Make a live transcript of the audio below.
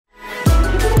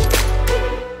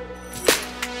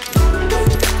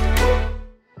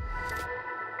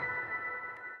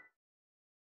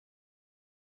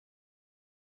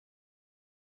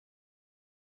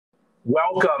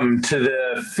Welcome to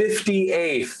the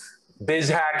 58th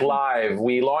BizHack Live.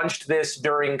 We launched this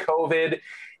during COVID,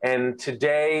 and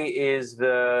today is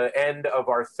the end of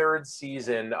our third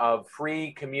season of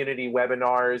free community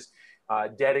webinars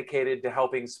dedicated to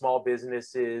helping small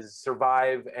businesses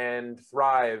survive and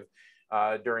thrive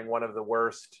during one of the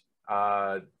worst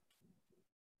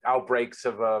outbreaks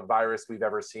of a virus we've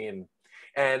ever seen.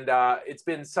 And it's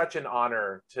been such an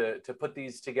honor to put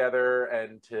these together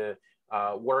and to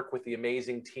work with the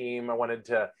amazing team. I wanted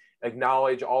to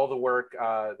acknowledge all the work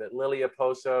that Lilia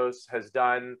Posos has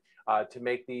done to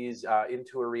make these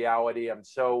into a reality. I'm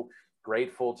so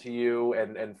grateful to you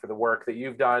and for the work that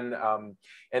you've done.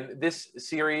 And this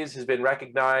series has been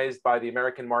recognized by the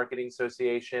American Marketing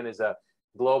Association as a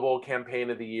global campaign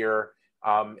of the year.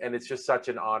 And it's just such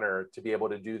an honor to be able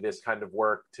to do this kind of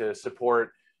work to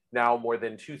support now more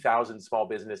than 2,000 small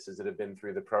businesses that have been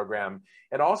through the program,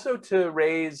 and also to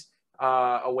raise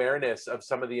awareness of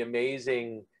some of the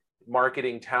amazing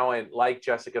marketing talent like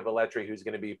Jessica Velletri, who's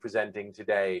going to be presenting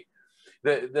today.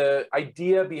 The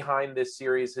idea behind this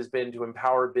series has been to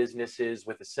empower businesses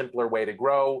with a simpler way to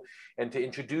grow and to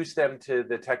introduce them to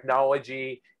the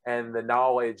technology and the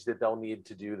knowledge that they'll need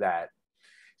to do that.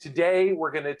 Today,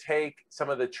 we're going to take some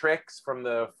of the tricks from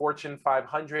the Fortune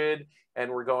 500 and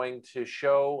we're going to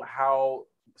show how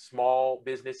small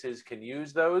businesses can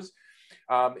use those.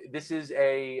 This is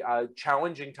a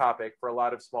challenging topic for a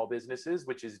lot of small businesses,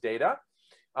 which is data.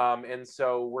 And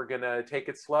so we're going to take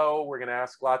it slow. We're going to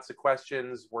ask lots of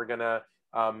questions. We're going to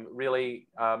really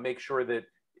make sure that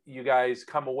you guys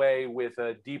come away with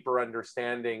a deeper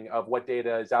understanding of what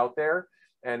data is out there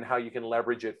and how you can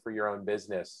leverage it for your own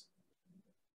business.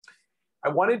 I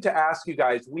wanted to ask you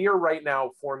guys, we are right now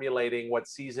formulating what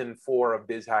season 4 of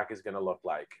BizHack is going to look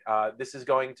like. This is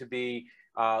going to be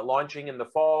launching in the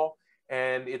fall,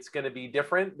 and it's going to be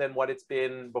different than what it's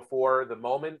been before. The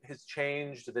moment has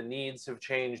changed, the needs have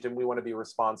changed, and we want to be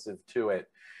responsive to it.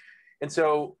 And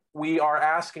so we are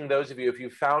asking those of you, if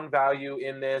you found value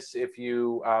in this, if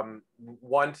you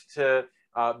want to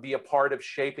be a part of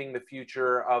shaping the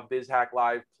future of BizHack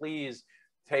Live, please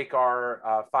take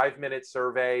our 5-minute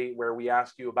survey where we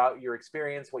ask you about your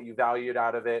experience, what you valued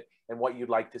out of it, and what you'd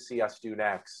like to see us do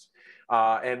next.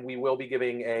 And we will be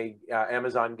giving a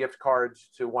Amazon gift card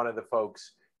to one of the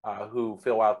folks who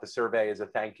fill out the survey as a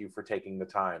thank you for taking the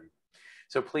time.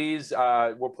 So please,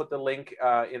 we'll put the link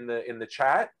in the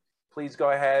chat. Please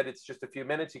go ahead. It's just a few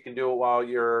minutes. You can do it while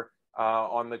you're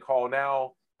on the call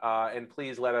now. And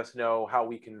please let us know how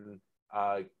we can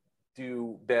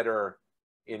do better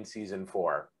in season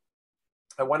 4.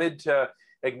 I wanted to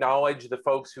acknowledge the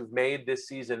folks who've made this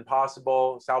season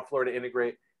possible: South Florida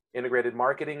Integrated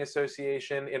Marketing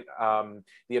Association,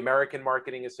 the American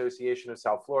Marketing Association of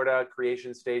South Florida,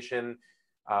 Creation Station,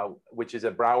 which is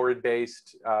a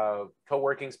Broward-based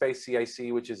co-working space,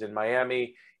 CIC, which is in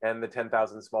Miami, and the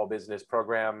 10,000 Small Business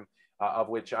Program, of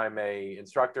which I'm an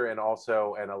instructor and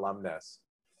also an alumnus.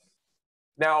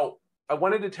 Now, I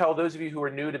wanted to tell those of you who are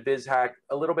new to BizHack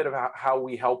a little bit about how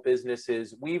we help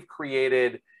businesses. We've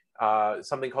created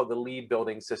something called the lead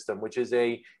building system, which is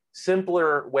a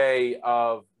simpler way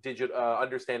of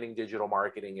understanding digital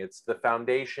marketing. It's the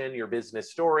foundation, your business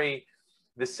story,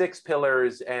 the 6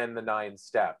 pillars, and the 9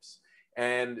 steps.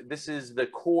 And this is the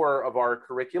core of our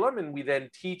curriculum, and we then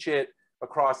teach it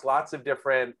across lots of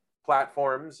different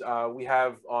platforms. We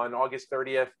have on August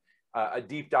 30th, a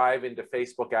deep dive into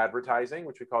Facebook advertising,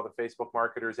 which we call the Facebook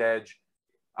Marketer's Edge.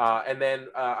 And then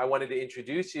I wanted to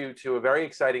introduce you to a very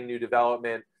exciting new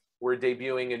development. We're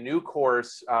debuting a new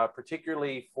course,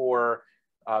 particularly for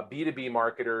B2B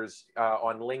marketers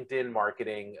on LinkedIn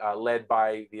marketing, led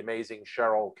by the amazing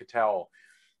Cheryl Cattell.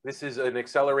 This is an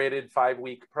accelerated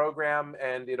 5-week program,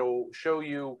 and it'll show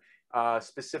you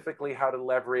specifically how to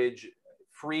leverage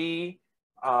free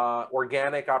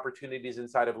organic opportunities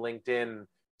inside of LinkedIn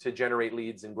to generate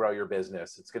leads and grow your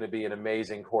business. It's going to be an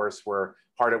amazing course. We're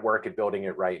hard at work at building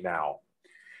it right now.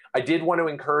 I did want to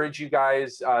encourage you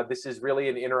guys, this is really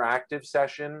an interactive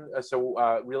session,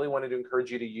 so really wanted to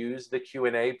encourage you to use the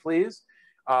Q&A, please,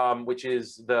 which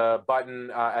is the button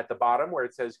at the bottom where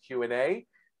it says Q&A.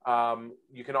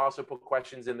 You can also put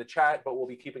questions in the chat, but we'll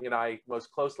be keeping an eye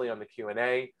most closely on the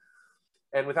Q&A.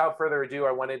 And without further ado,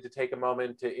 I wanted to take a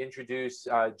moment to introduce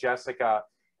Jessica.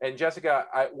 And Jessica,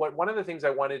 one of the things I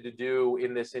wanted to do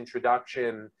in this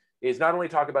introduction is not only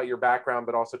talk about your background,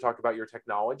 but also talk about your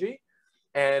technology.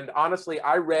 And honestly,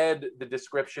 I read the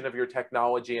description of your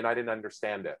technology and I didn't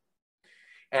understand it.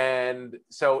 And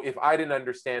so if I didn't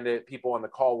understand it, people on the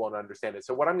call won't understand it.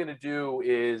 So what I'm going to do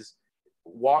is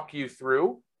walk you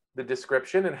through the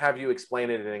description and have you explain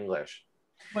it in English.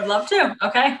 Would love to.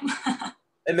 Okay.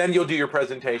 And then you'll do your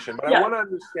presentation. But Yeah. I want to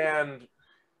understand,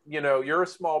 you're a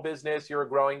small business, you're a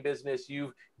growing business,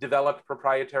 you've developed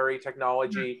proprietary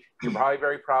technology, you're probably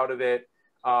very proud of it.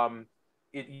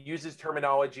 It uses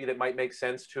terminology that might make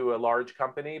sense to a large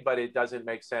company, but it doesn't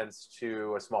make sense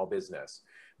to a small business.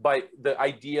 But the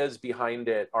ideas behind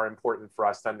it are important for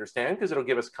us to understand because it'll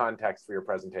give us context for your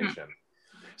presentation.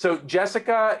 So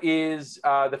Jessica is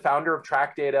the founder of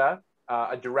Track Data,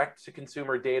 a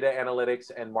direct-to-consumer data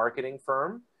analytics and marketing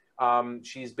firm.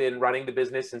 She's been running the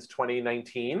business since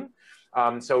 2019,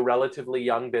 so relatively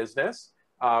young business.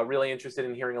 Really interested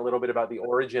in hearing a little bit about the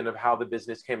origin of how the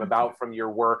business came about from your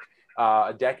work,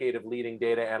 a decade of leading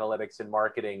data analytics and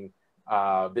marketing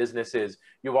businesses.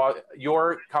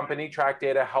 Your company, Track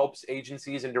Data, helps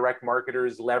agencies and direct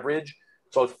marketers leverage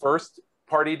both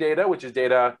first-party data, which is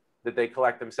data that they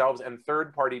collect themselves, and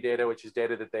third-party data, which is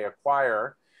data that they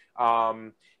acquire.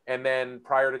 And then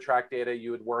prior to Track Data, you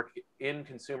would work in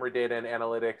consumer data and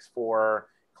analytics for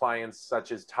clients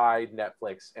such as Tide,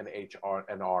 Netflix, and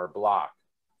H&R Block.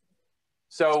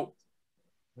 So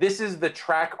this is the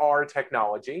Track R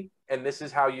technology, and this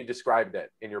is how you described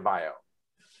it in your bio.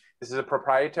 This is a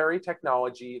proprietary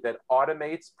technology that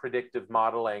automates predictive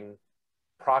modeling,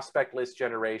 prospect list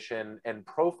generation, and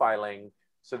profiling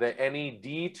so that any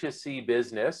D2C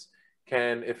business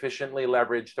can efficiently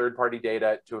leverage third-party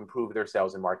data to improve their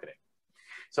sales and marketing.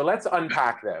 So let's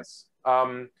unpack this.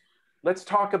 Let's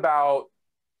talk about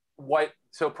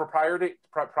so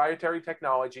proprietary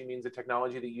technology means a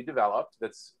technology that you developed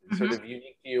that's sort of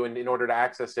unique to you, and in order to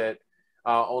access it,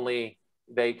 only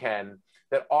they can,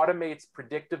 that automates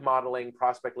predictive modeling,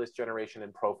 prospect list generation,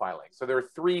 and profiling. So there are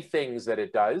three things that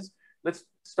it does. Let's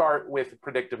start with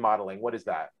predictive modeling. What is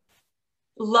that?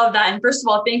 Love that. And first of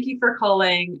all, thank you for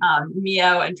calling me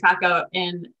out and Track out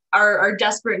in our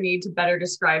desperate need to better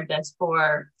describe this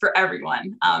for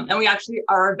everyone. And we actually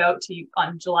are about to,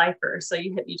 on July 1st, so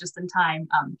you hit me just in time,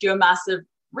 do a massive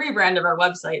rebrand of our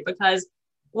website, because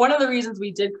one of the reasons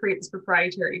we did create this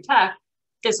proprietary tech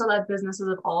is so that businesses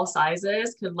of all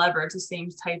sizes could leverage the same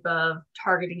type of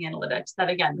targeting analytics that,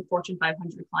 again, the Fortune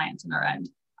 500 clients on our end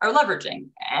are leveraging.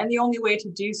 And the only way to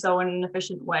do so in an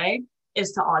efficient way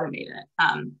is to automate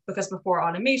it. Because before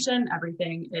automation,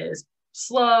 everything is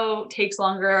slow, takes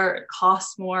longer, it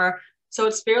costs more. So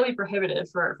it's fairly prohibitive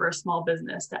for a small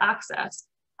business to access.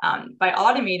 By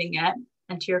automating it,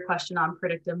 and to your question on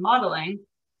predictive modeling,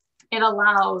 it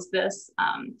allows this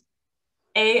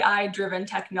AI-driven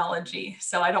technology.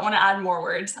 So I don't want to add more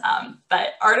words,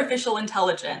 but artificial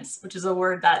intelligence, which is a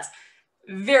word that's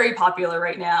very popular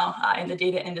right now in the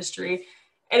data industry.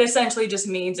 It essentially just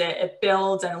means it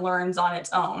builds and learns on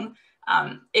its own.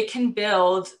 It can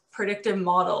build predictive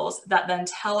models that then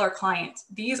tell our clients,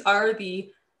 these are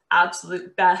the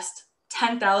absolute best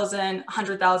 10,000,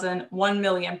 100,000, 1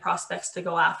 million prospects to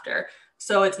go after.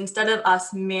 So it's, instead of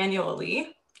us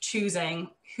manually choosing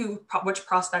which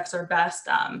prospects are best,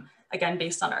 again,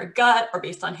 based on our gut or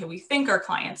based on who we think our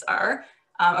clients are,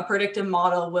 a predictive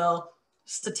model will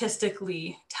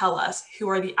statistically tell us who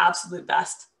are the absolute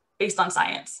best based on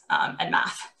science and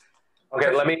math.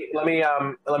 Okay, let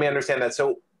me understand that.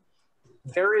 So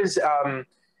there is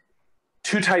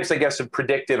two types, I guess, of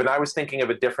predictive, and I was thinking of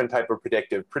a different type of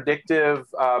predictive. Predictive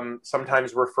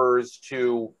sometimes refers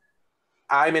to,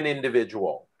 I'm an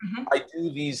individual. I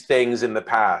do these things in the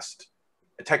past.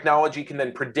 Technology can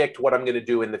then predict what I'm going to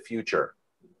do in the future.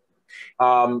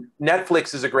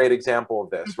 Netflix is a great example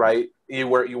of this, right? You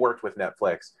worked with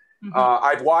Netflix.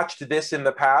 I've watched this in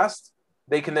the past.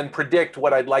 They can then predict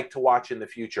what I'd like to watch in the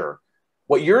future.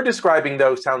 What you're describing,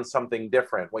 though, sounds something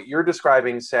different. What you're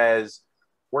describing says,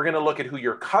 we're going to look at who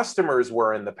your customers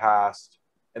were in the past,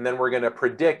 and then we're going to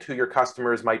predict who your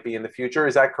customers might be in the future.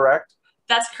 Is that correct?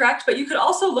 That's correct. But you could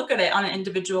also look at it on an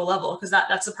individual level, because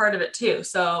that's a part of it too.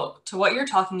 So to what you're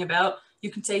talking about, you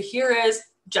can say, here is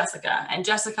Jessica, and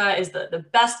Jessica is the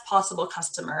best possible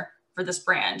customer for this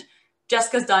brand.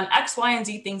 Jessica's done X, Y, and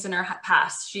Z things in her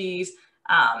past. She's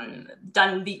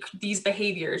done these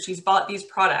behaviors. She's bought these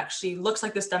products. She looks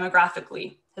like this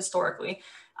demographically, historically.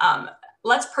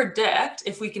 Let's predict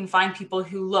if we can find people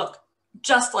who look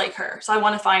just like her. So I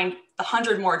want to find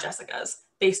 100 more Jessicas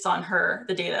based on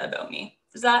the data about me.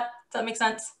 Does that make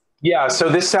sense? Yeah, so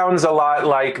this sounds a lot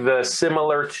like the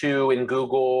similar to in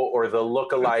Google, or the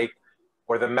lookalike,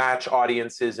 or the match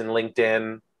audiences in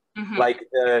LinkedIn. Like,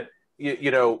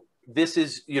 this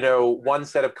is, one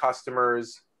set of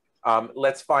customers.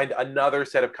 Let's find another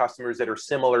set of customers that are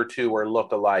similar to or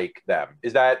look alike them.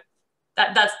 Is that?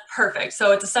 That's perfect.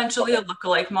 So it's essentially a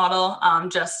lookalike model,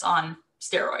 just on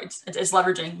steroids. It's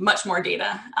leveraging much more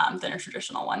data than a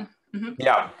traditional one. Mhm.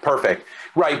 Yeah, perfect.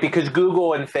 Right, because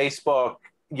Google and Facebook,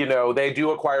 they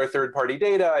do acquire third-party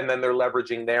data, and then they're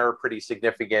leveraging their pretty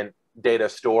significant data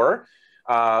store.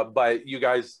 But you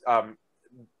guys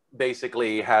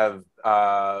basically have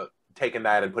taken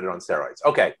that and put it on steroids.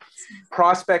 Okay,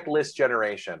 prospect list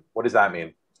generation. What does that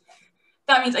mean?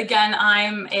 That means, again,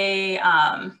 I'm a,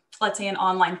 let's say, an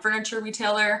online furniture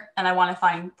retailer, and I want to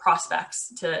find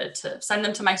prospects to send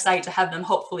them to my site to have them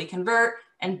hopefully convert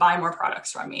and buy more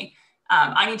products from me.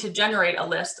 I need to generate a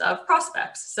list of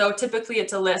prospects. So typically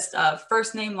it's a list of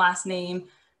first name, last name,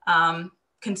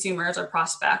 consumers or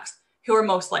prospects who are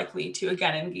most likely to,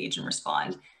 again, engage and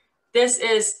respond. This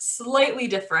is slightly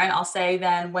different, I'll say,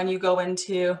 than when you go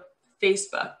into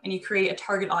Facebook and you create a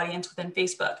target audience within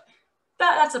Facebook.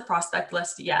 That's a prospect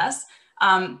list, yes.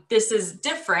 This is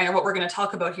different, or what we're going to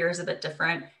talk about here is a bit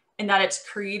different in that it's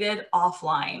created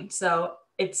offline. So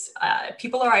it's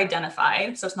people are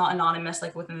identified, so it's not anonymous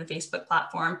like within the Facebook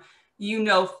platform.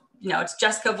 It's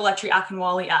Jessica Velletri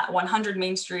Akinwale at 100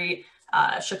 Main Street,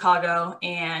 Chicago,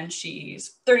 and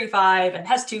she's 35 and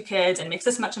has 2 kids and makes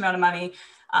this much amount of money,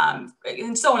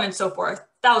 and so on and so forth.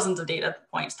 Thousands of data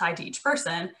points tied to each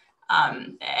person,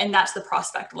 and that's the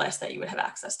prospect list that you would have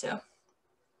access to.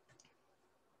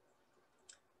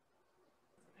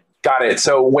 Got it.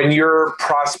 So when you're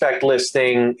prospect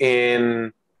listing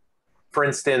in, for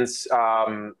instance,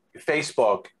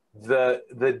 Facebook,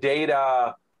 the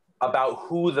data about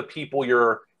who the people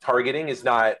you're targeting is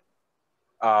not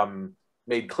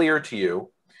made clear to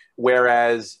you.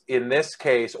 Whereas in this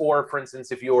case, or for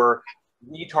instance, if you're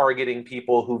retargeting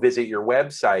people who visit your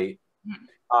website,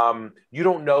 you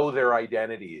don't know their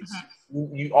identities.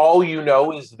 All you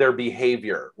know is their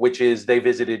behavior, which is they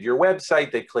visited your website,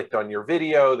 they clicked on your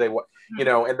video,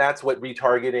 and that's what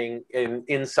retargeting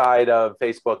inside of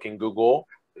Facebook and Google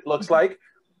looks like.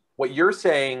 What you're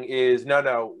saying is,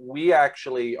 no, we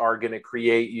actually are going to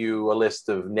create you a list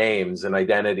of names and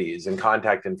identities and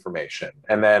contact information,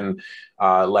 and then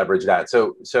leverage that.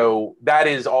 So that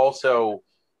is also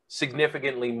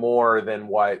significantly more than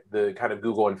what the kind of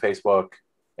Google and Facebook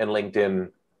and LinkedIn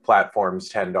platforms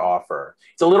tend to offer.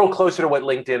 It's a little closer to what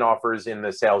LinkedIn offers in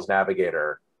the Sales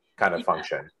Navigator kind of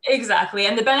function. Exactly.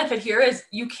 And the benefit here is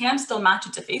you can still match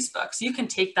it to Facebook. So you can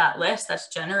take that list that's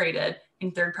generated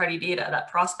in third-party data, that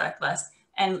prospect list,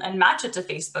 and match it to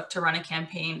Facebook to run a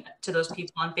campaign to those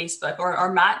people on Facebook,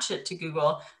 or match it to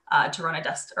Google to run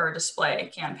a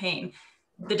display campaign.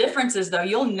 The difference is, though,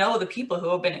 you'll know the people who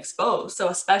have been exposed. So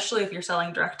especially if you're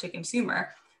selling direct to consumer,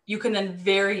 you can then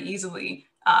very easily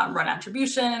run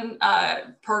attribution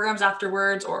programs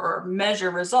afterwards, or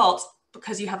measure results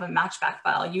because you have a matchback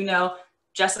file.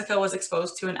 Jessica was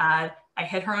exposed to an ad. I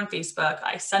hit her on Facebook.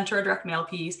 I sent her a direct mail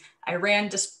piece. I ran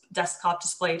desktop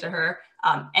display to her,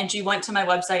 and she went to my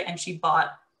website and she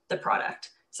bought the product.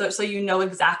 So you know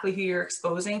exactly who you're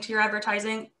exposing to your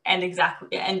advertising and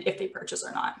if they purchase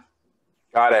or not.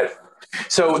 Got it.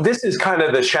 So this is kind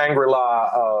of the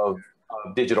Shangri-La of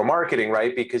digital marketing,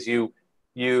 right? Because you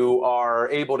are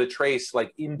able to trace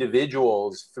like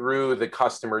individuals through the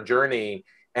customer journey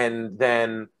and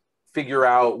then figure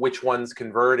out which ones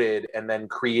converted and then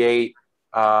create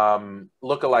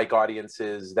lookalike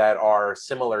audiences that are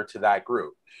similar to that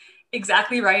group.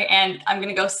 Exactly right. And I'm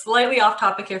going to go slightly off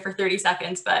topic here for 30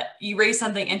 seconds, but you raised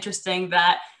something interesting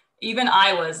that even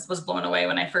I was blown away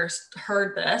when I first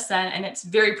heard this, and it's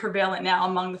very prevalent now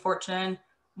among the Fortune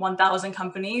 1000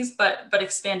 companies, but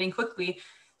expanding quickly.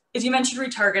 Is you mentioned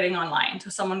retargeting online. So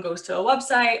someone goes to a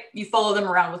website, you follow them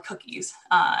around with cookies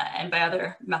and by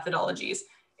other methodologies.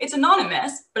 It's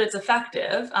anonymous, but it's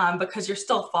effective because you're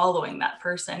still following that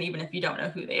person, even if you don't know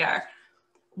who they are.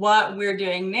 What we're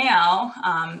doing now,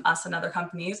 us and other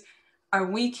companies,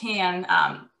 we can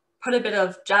put a bit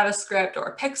of JavaScript or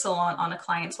a pixel on a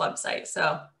client's website.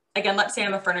 So again, let's say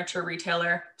I'm a furniture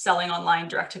retailer selling online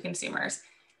direct to consumers.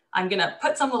 I'm going to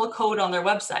put some little code on their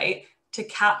website to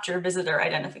capture visitor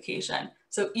identification.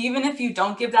 So even if you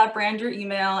don't give that brand your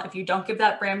email, if you don't give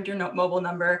that brand your mobile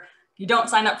number, you don't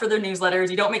sign up for their newsletters,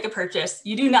 you don't make a purchase,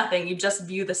 you do nothing, you just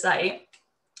view the site,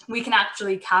 we can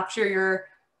actually capture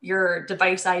your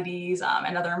device IDs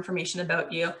and other information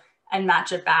about you and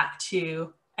match it back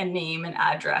to a name and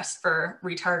address for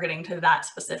retargeting to that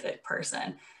specific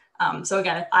person. So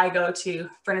again, if I go to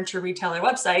furniture retailer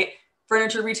website,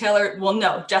 furniture retailer will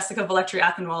know Jessica Velletri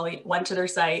Akinwale went to their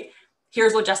site.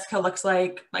 Here's what Jessica looks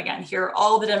like. Again, here are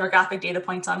all the demographic data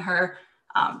points on her.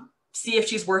 See if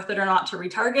she's worth it or not to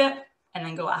retarget, and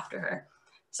then go after her.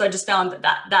 So I just found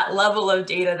that level of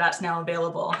data that's now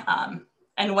available,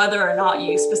 and whether or not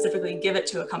you specifically give it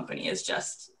to a company is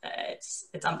just, it's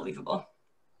unbelievable.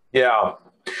 Yeah.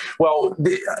 Well,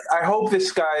 I hope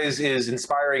this, guys, is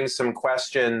inspiring some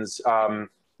questions,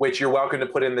 which you're welcome to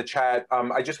put in the chat.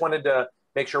 I just wanted to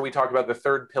make sure we talk about the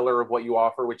third pillar of what you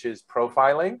offer, which is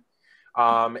profiling.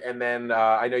 And then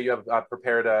I know you have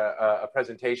prepared a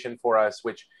presentation for us,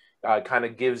 which kind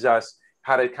of gives us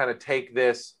how to kind of take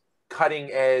this cutting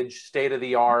edge, state of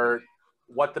the art,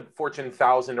 what the Fortune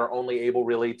 1000 are only able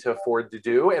really to afford to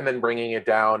do, and then bringing it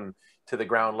down to the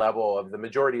ground level of the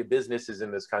majority of businesses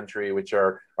in this country, which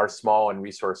are small and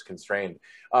resource constrained.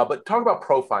 But talk about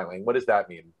profiling. What does that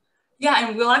mean? Yeah,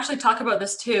 and we'll actually talk about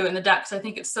this too in the deck. So I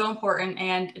think it's so important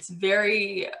and it's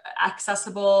very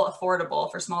accessible,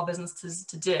 affordable for small businesses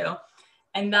to do.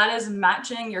 And that is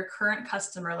matching your current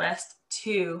customer list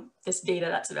to this data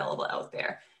that's available out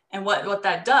there. And what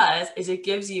that does is it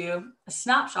gives you a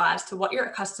snapshot as to what your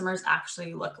customers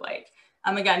actually look like.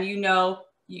 Again, you know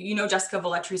Jessica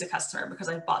Velletri is a customer because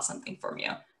I bought something from you.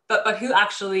 But who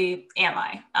actually am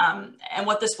I? And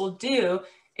what this will do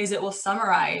is it will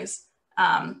summarize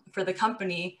for the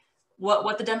company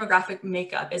what the demographic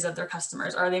makeup is of their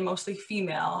customers. Are they mostly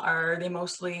female? Are they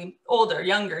mostly older,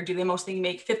 younger? Do they mostly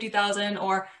make $50,000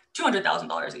 or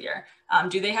 $200,000 a year?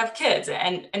 Do they have kids?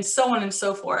 And so on and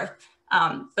so forth.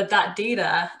 But that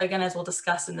data, again, as we'll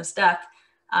discuss in this deck,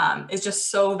 is just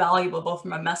so valuable, both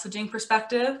from a messaging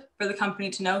perspective for the company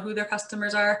to know who their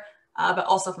customers are, but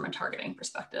also from a targeting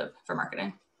perspective for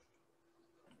marketing.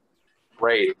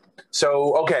 Great.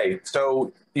 So, okay,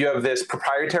 so you have this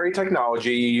proprietary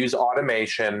technology, you use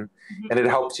automation, and it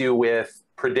helps you with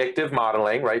predictive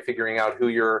modeling, right? Figuring out who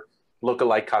your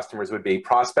lookalike customers would be,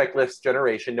 prospect list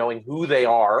generation, knowing who they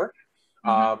are,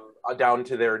 down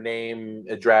to their name,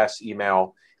 address,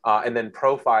 email, and then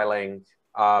profiling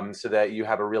so that you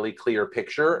have a really clear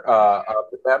picture of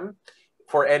them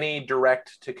for any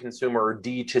direct to consumer or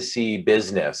D2C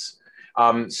business.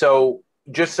 So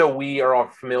just so we are all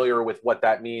familiar with what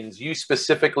that means, you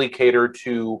specifically cater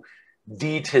to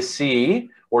D2C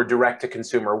or direct to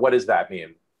consumer. What does that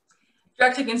mean?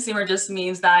 Direct to consumer just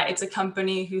means that it's a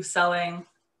company who's selling,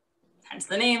 hence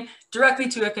the name, directly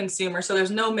to a consumer. So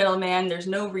there's no middleman, there's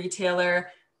no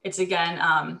retailer. It's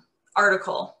again,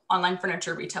 article, online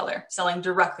furniture retailer selling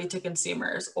directly to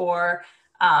consumers, or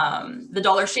the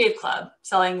Dollar Shave Club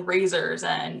selling razors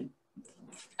and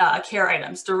care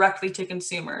items directly to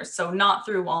consumers. So not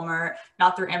through Walmart,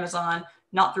 not through Amazon,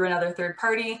 not through another third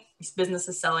party. This business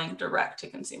is selling direct to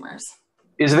consumers.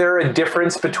 Is there a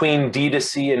difference between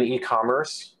D2C and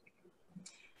e-commerce?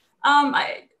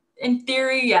 In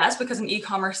theory, yes, because an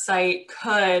e-commerce site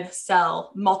could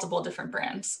sell multiple different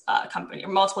brands, company, or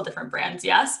multiple different brands,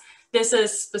 yes. This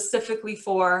is specifically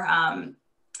for, I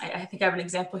think I have an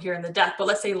example here in the deck, but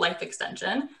let's say Life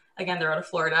Extension. Again, they're out of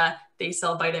Florida. They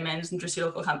sell vitamins,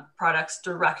 nutraceutical products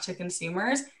direct to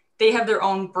consumers. They have their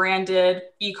own branded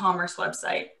e-commerce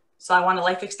website. So I want a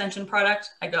Life Extension product.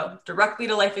 I go directly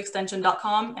to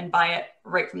lifeextension.com and buy it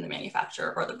right from the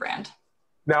manufacturer or the brand.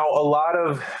 Now, a lot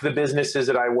of the businesses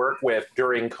that I work with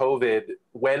during COVID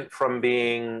went from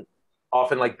being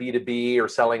often like B2B or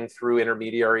selling through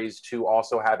intermediaries to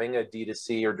also having a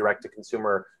D2C or direct to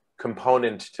consumer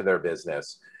component to their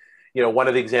business. You know, one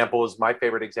of the examples, my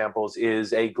favorite examples,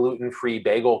 is a gluten-free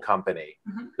bagel company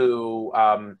who,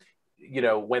 you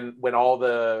know, when all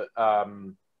the,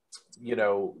 you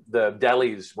know, the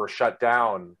delis were shut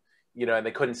down, you know, and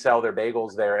they couldn't sell their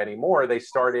bagels there anymore,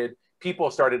 people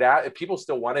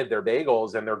still wanted their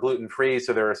bagels, and they're gluten-free,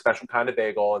 so they're a special kind of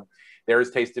bagel, and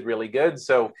theirs tasted really good.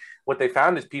 So what they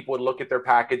found is people would look at their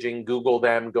packaging, Google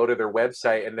them, go to their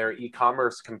website, and their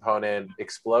e-commerce component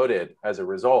exploded as a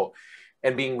result.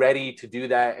 And being ready to do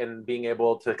that and being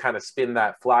able to kind of spin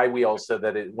that flywheel so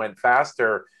that it went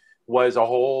faster was a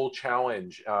whole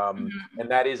challenge. And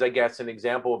that is, I guess, an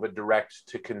example of a direct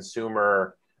to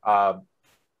consumer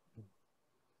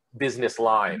business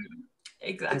line.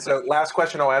 Exactly. And so last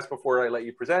question I'll ask before I let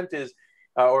you present is,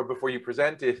 or before you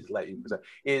present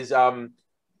is,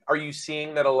 are you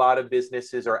seeing that a lot of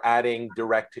businesses are adding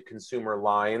direct to consumer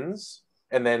lines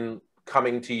and then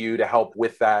coming to you to help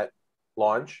with that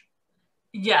launch?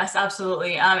 Yes,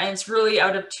 absolutely. And it's really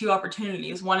out of two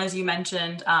opportunities. One, as you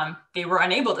mentioned, they were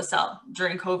unable to sell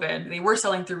during COVID. They were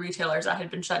selling through retailers that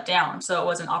had been shut down. So it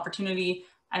was an opportunity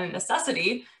and a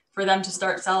necessity for them to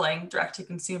start selling direct to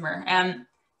consumer. And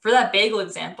for that bagel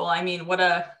example, I mean, what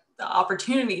a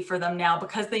opportunity for them now,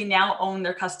 because they now own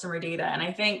their customer data. And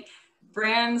I think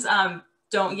brands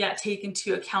don't yet take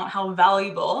into account how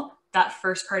valuable that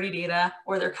first party data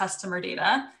or their customer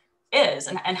data is,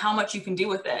 and how much you can do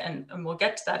with it. And we'll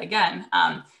get to that again.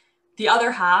 The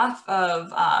other half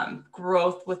of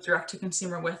growth with direct to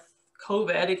consumer with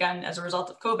COVID, again, as a result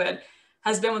of COVID,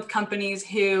 has been with companies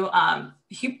who,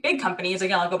 big companies,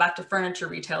 again, I'll go back to furniture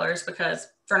retailers because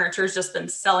furniture has just been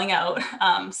selling out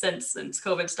since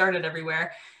COVID started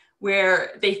everywhere,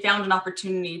 where they found an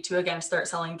opportunity to, again, start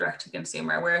selling direct to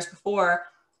consumer. Whereas before,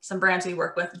 some brands we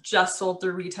work with just sold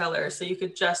through retailers. So you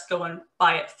could just go and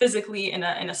buy it physically in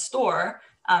a store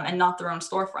and not their own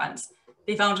storefronts.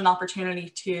 They found an opportunity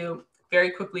to very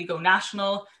quickly go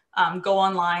national, go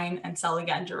online and sell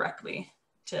again directly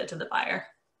to the buyer.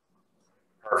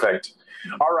 Perfect.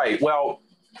 All right. Well,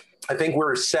 I think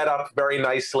we're set up very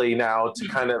nicely now to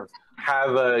kind of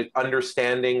have an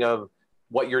understanding of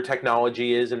what your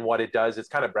technology is and what it does. It's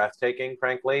kind of breathtaking,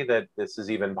 frankly, that this is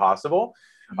even possible.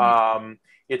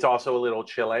 It's also a little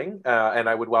chilling, and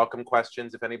I would welcome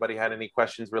questions if anybody had any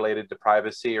questions related to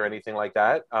privacy or anything like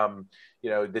that.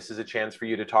 This is a chance for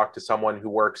you to talk to someone who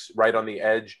works right on the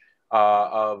edge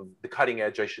of the cutting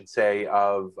edge, I should say,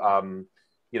 of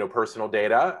personal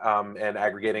data and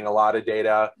aggregating a lot of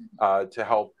data to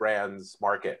help brands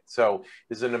market. So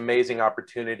this is an amazing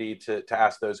opportunity to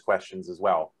ask those questions as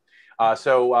well.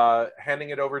 So handing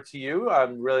it over to you,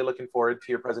 I'm really looking forward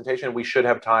to your presentation. We should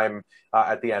have time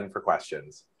at the end for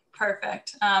questions.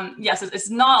 Perfect. Yes, it's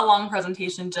not a long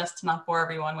presentation, just to not bore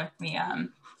everyone with me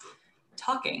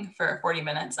talking for 40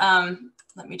 minutes.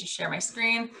 Let me just share my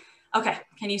screen. Okay,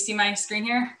 can you see my screen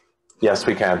here? Yes,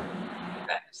 we can.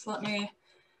 Okay, so let me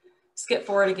skip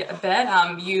forward a bit.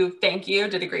 Thank you,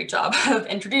 did a great job of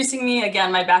introducing me.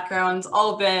 Again, my background's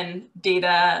all been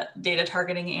data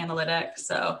targeting analytics.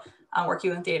 So I'm working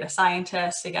with data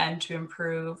scientists, again, to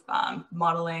improve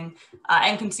modeling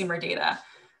and consumer data.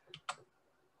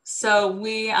 So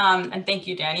and thank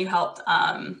you, Dan, you helped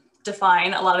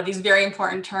define a lot of these very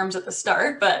important terms at the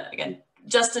start, but again,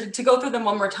 just to go through them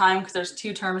one more time, because there's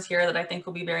two terms here that I think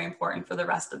will be very important for the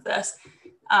rest of this.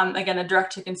 Again, a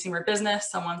direct to consumer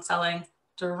business, someone selling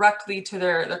directly to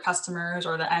their customers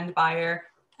or the end buyer.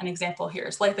 An example here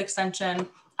is Life Extension.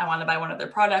 I want to buy one of their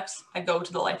products. I go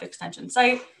to the Life Extension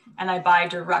site and I buy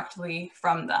directly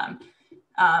from them.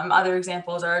 Other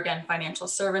examples are, again, financial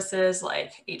services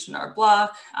like H&R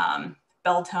Block,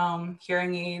 Beltone,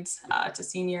 hearing aids to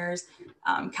seniors,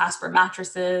 Casper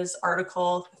mattresses,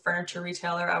 Article, the furniture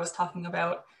retailer I was talking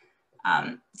about.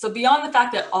 So beyond the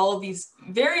fact that all of these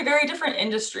very, very different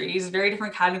industries, very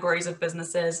different categories of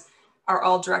businesses are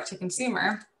all direct to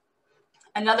consumer,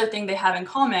 another thing they have in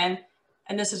common,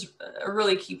 and this is a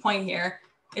really key point here,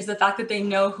 is the fact that they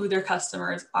know who their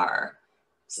customers are.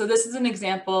 So this is an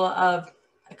example of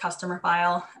a customer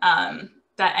file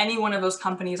that any one of those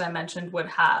companies I mentioned would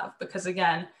have, because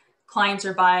again, clients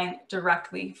are buying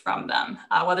directly from them,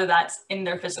 whether that's in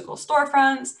their physical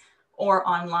storefronts or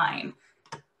online.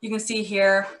 You can see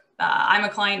here, I'm a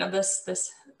client of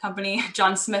this company.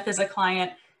 John Smith is a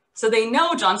client. So they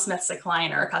know John Smith's a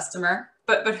client or a customer,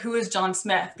 but who is John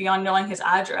Smith? Beyond knowing his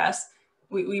address,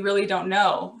 we really don't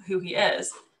know who he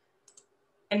is.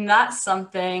 And that's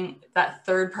something that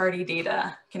third-party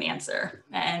data can answer.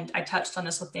 And I touched on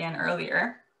this with Dan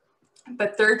earlier,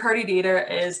 but third-party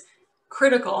data is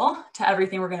critical to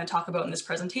everything we're going to talk about in this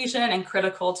presentation and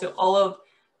critical to all of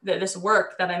this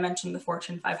work that I mentioned the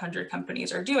Fortune 500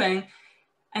 companies are doing.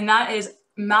 And that is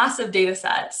massive data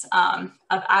sets of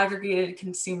aggregated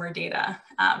consumer data.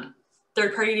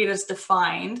 Third-party data is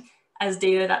defined as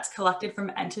data that's collected from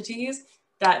entities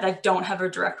that don't have a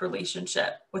direct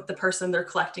relationship with the person they're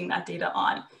collecting that data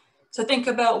on. So think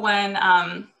about when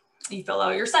you fill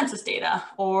out your census data,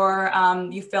 or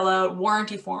you fill out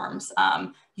warranty forms,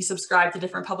 you subscribe to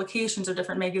different publications or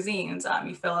different magazines,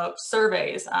 you fill out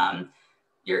surveys,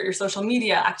 your social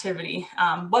media activity,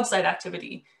 website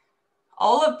activity.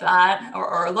 All of that,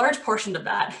 or a large portion of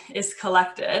that, is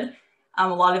collected. A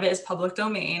lot of it is public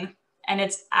domain, and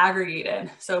it's aggregated.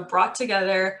 So brought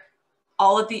together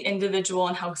all at the individual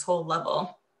and household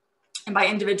level. And by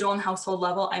individual and household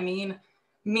level, I mean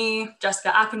me, Jessica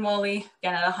Akinwale,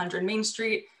 again at 100 Main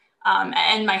Street,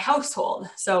 and my household.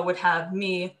 So it would have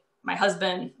me, my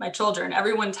husband, my children,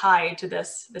 everyone tied to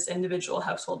this individual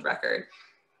household record.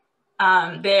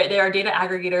 There are data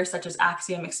aggregators such as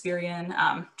Axiom, Experian,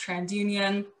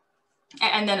 TransUnion,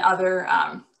 and then other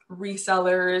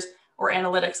resellers or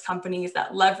analytics companies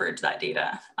that leverage that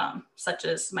data, such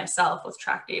as myself with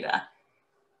Track Data.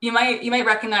 You might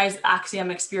recognize Axiom,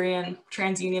 Experian,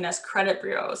 TransUnion as credit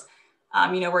bureaus,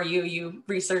 where you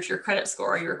research your credit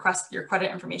score, you request your credit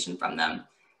information from them.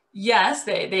 Yes,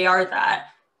 they are that.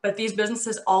 But these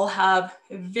businesses all have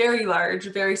very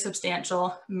large, very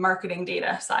substantial marketing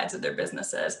data sides of their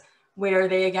businesses, where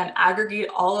they, again, aggregate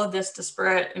all of this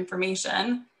disparate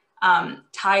information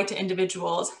tied to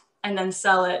individuals and then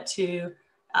sell it to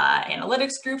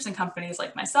analytics groups and companies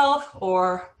like myself,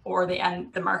 or the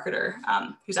marketer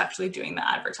who's actually doing the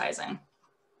advertising.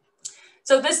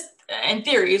 So this, in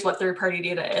theory, is what third-party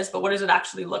data is, but what does it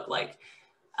actually look like?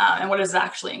 And what does it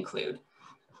actually include?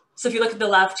 So if you look at the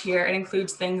left here, it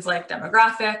includes things like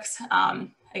demographics,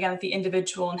 again, at the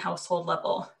individual and household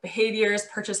level, behaviors,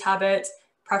 purchase habits,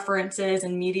 preferences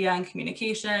in media and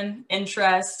communication,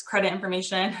 interests, credit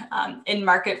information, in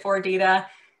market for data,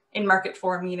 in market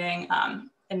for meaning,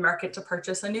 in market to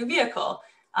purchase a new vehicle,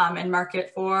 in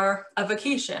market for a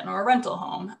vacation or a rental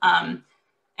home,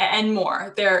 and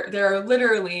more. There are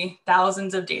literally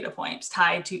thousands of data points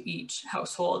tied to each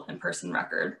household and person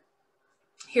record.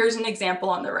 Here's an example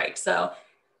on the right. So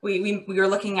we were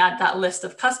looking at that list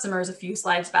of customers a few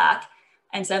slides back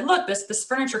and said, look, this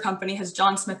furniture company has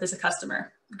John Smith as a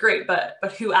customer. Great, but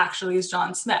who actually is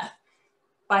John Smith?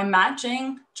 By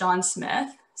matching John Smith,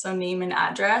 so name and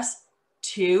address,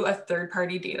 to a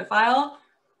third-party data file,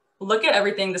 look at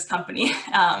everything this company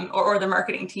or the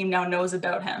marketing team now knows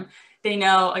about him. They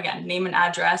know, again, name and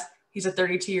address. He's a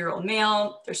 32-year-old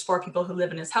male. There's 4 people who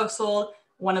live in his household.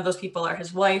 One of those people are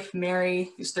his wife,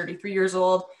 Mary, who's 33 years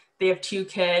old. They have 2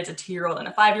 kids, a 2-year-old and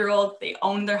a 5-year-old. They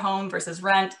own their home versus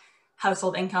rent.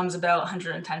 Household income's about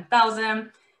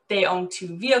 $110,000. They own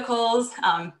 2 vehicles,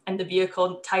 and the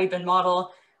vehicle type and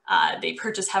model. They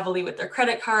purchase heavily with their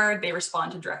credit card. They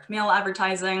respond to direct mail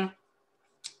advertising.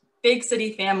 Big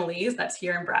city families, that's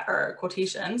here in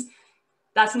quotations.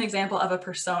 That's an example of a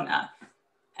persona.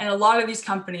 And a lot of these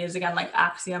companies, again, like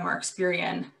Axiom or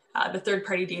Experian, the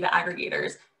third-party data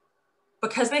aggregators,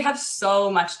 because they have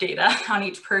so much data on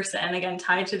each person, again,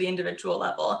 tied to the individual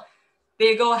level,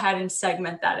 they go ahead and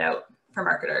segment that out for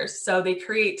marketers. So they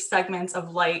create segments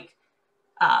of like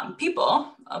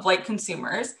people, of like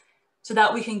consumers, so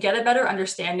that we can get a better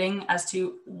understanding as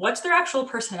to what's their actual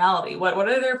personality, what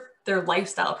are their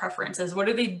lifestyle preferences, what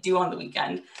do they do on the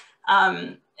weekend?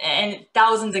 And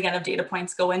thousands, again, of data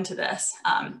points go into this.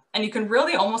 And you can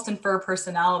really almost infer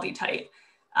personality type.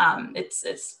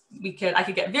 I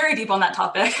could get very deep on that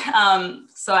topic.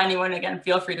 So anyone, again,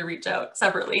 feel free to reach out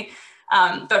separately.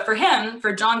 But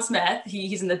for John Smith,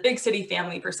 he's in the big city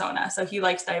family persona. So he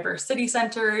likes diverse city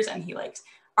centers and he likes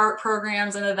art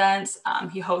programs and events.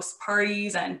 He hosts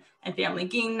parties and family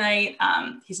game night.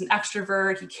 He's an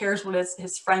extrovert. He cares what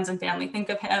his friends and family think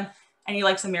of him, and he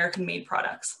likes American-made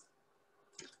products.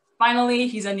 Finally,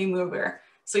 he's a new mover.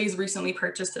 So he's recently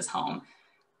purchased his home.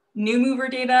 New mover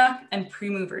data and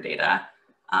pre-mover data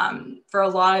for a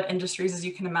lot of industries, as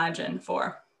you can imagine,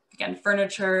 for, again,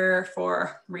 furniture,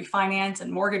 for refinance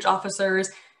and mortgage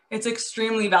officers. It's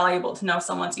extremely valuable to know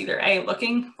someone's either A,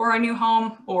 looking for a new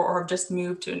home or just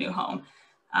moved to a new home.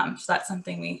 So that's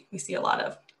something we see a lot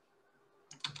of.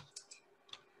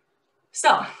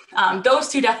 So those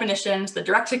 2 definitions, the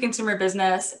direct-to-consumer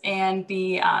business and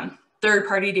the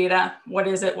third-party data, what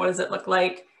is it? What does it look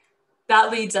like? That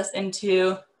leads us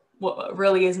into what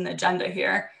really is an agenda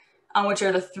here, which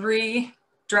are the 3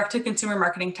 direct-to-consumer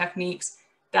marketing techniques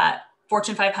that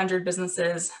Fortune 500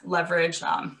 businesses leverage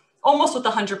almost with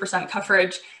 100%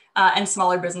 coverage, and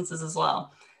smaller businesses as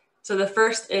well. So the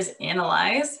first is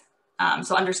analyze.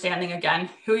 So understanding, again,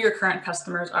 who your current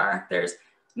customers are. There's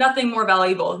nothing more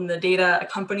valuable than the data a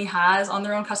company has on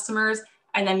their own customers,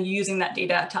 and then using that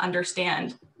data to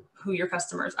understand who your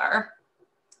customers are.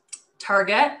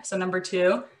 Target, so number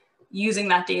 2, using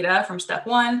that data from step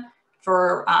 1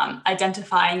 for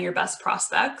identifying your best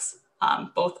prospects,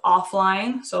 both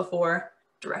offline, so for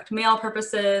direct mail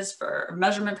purposes, for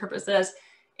measurement purposes,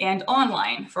 and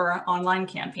online for online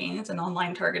campaigns and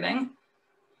online targeting.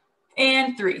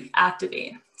 And 3,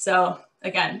 activate. So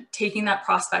again, taking that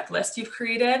prospect list you've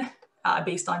created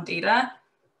based on data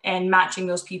and matching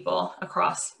those people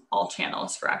across all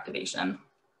channels for activation.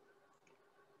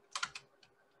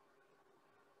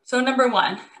 So number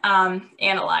 1,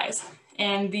 analyze.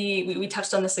 And we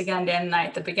touched on this again, Dan and I,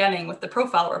 at the beginning with the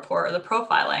profile report or the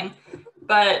profiling.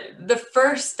 But the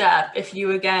first step, if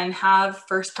you, again, have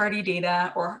first-party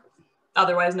data, or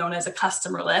otherwise known as a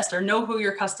customer list, or know who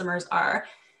your customers are,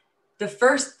 the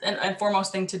first and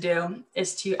foremost thing to do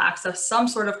is to access some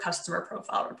sort of customer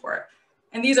profile report.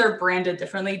 And these are branded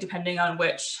differently depending on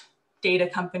which data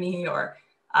company or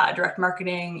direct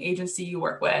marketing agency you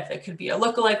work with. It could be a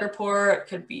lookalike report, it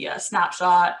could be a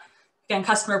snapshot. Again,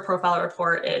 customer profile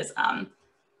report is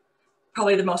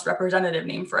probably the most representative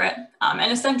name for it.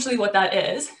 And essentially what that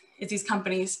is these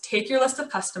companies take your list of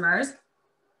customers,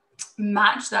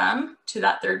 match them to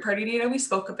that third-party data we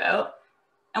spoke about.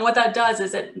 And what that does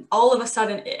is it all of a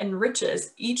sudden it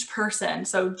enriches each person.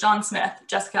 So John Smith,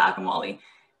 Jessica Akinwale,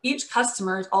 each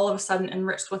customer is all of a sudden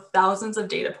enriched with thousands of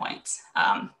data points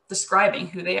describing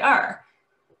who they are.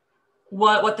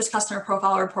 What this customer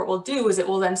profile report will do is it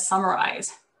will then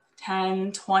summarize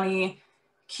 10, 20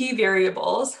 key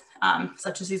variables,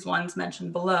 such as these ones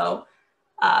mentioned below,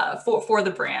 for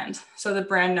the brand. So the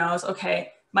brand knows,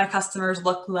 okay, my customers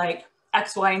look like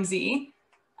X, Y, and Z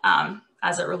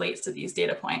as it relates to these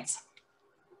data points.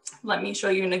 Let me show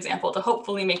you an example to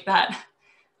hopefully make that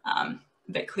a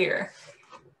bit clearer.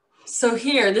 So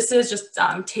here, this is just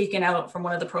taken out from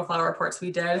one of the profile reports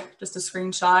we did, just a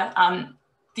screenshot.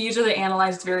 These are the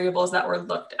analyzed variables that were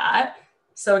looked at.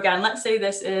 So again, let's say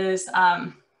this is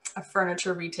a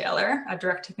furniture retailer, a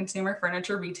direct-to-consumer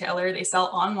furniture retailer. They sell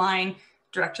online,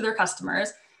 direct to their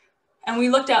customers. And we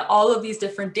looked at all of these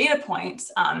different data points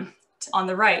on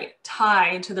the right,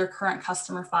 tied to their current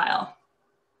customer file.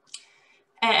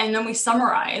 And then we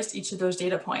summarized each of those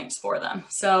data points for them.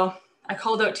 So I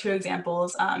called out 2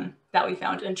 examples that we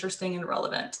found interesting and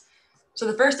relevant. So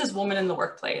the first is woman in the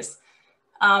workplace.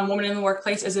 Woman in the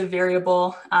workplace is a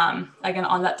variable, again,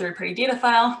 on that third-party data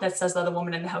file that says that a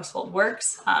woman in the household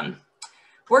works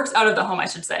out of the home, I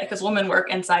should say, because women work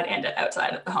inside and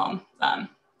outside of the home.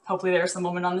 Hopefully there are some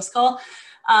women on this call.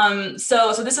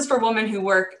 So this is for women who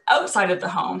work outside of the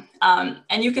home.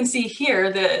 And you can see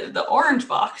here, the orange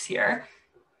box here,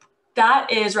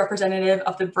 that is representative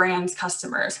of the brand's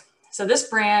customers. So this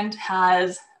brand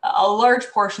has a large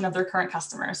portion of their current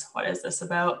customers. What is this,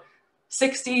 about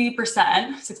 60%,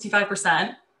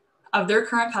 65% of their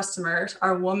current customers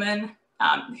are women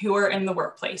who are in the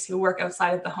workplace, who work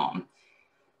outside of the home.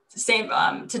 It's the same,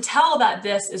 to tell that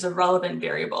this is a relevant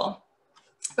variable.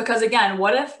 Because again,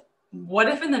 what if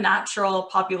in the natural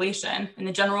population, in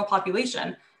the general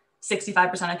population,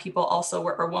 65% of people also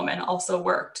work, or women also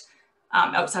worked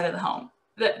outside of the home?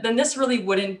 Then this really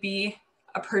wouldn't be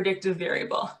a predictive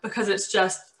variable because it's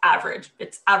just average.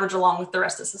 It's average along with the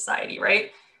rest of society,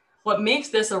 right? What makes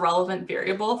this a relevant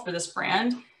variable for this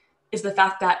brand is the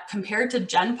fact that compared to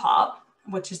Gen Pop,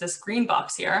 which is this green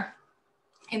box here,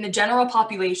 in the general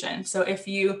population, so if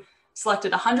you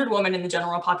selected 100 women in the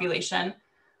general population,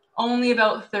 only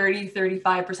about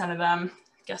 35% of them,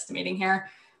 guesstimating here,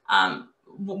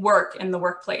 work in the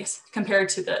workplace. Compared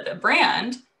to the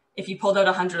brand, if you pulled out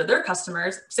 100 of their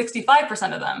customers,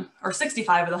 65% of them, or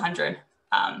 65 of the 100,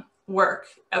 work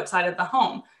outside of the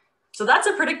home. So that's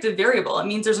a predictive variable. It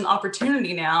means there's an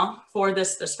opportunity now for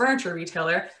this furniture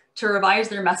retailer to revise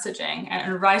their messaging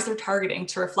and revise their targeting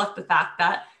to reflect the fact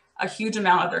that a huge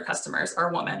amount of their customers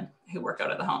are women who work out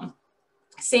of the home.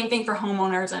 Same thing for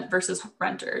homeowners and versus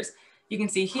renters. You can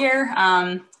see here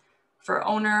for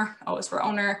owner,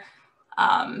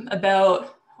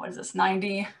 about, what is this,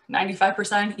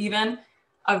 95% even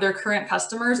of their current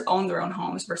customers own their own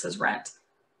homes versus rent.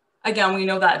 Again, we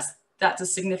know that's a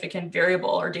significant variable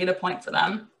or data point for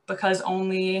them because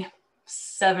only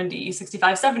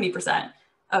 70%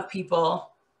 of people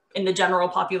in the general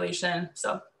population,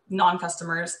 so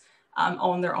non-customers,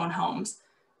 own their own homes.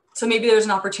 So maybe there's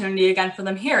an opportunity again for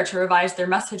them here to revise their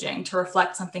messaging to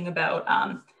reflect something about,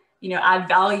 add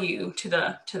value to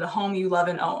the home you love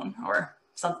and own, or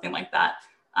something like that.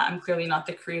 I'm clearly not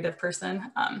the creative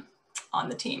person on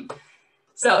the team.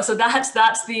 So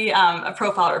that's the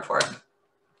profile report.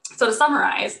 So to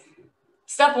summarize,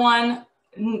 step 1,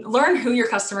 learn who your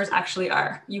customers actually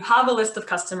are. You have a list of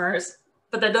customers,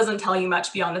 but that doesn't tell you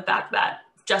much beyond the fact that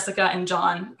Jessica and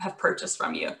John have purchased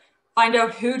from you. Find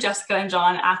out who Jessica and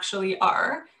John actually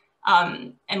are.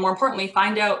 And more importantly,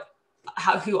 find out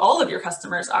who all of your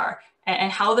customers are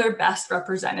and how they're best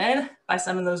represented by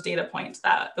some of those data points,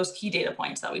 those key data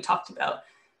points that we talked about.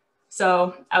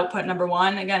 So output number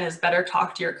 1, again, is better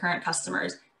talk to your current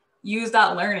customers. Use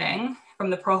that learning from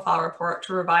the profile report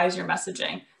to revise your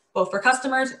messaging, both for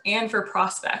customers and for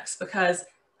prospects, because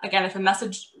again, if a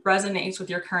message resonates with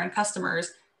your current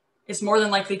customers, it's more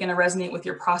than likely going to resonate with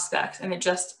your prospects, and it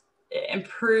just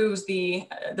improves the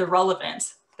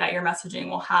relevance that your messaging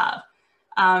will have.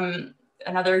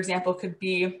 Another example could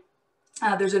be,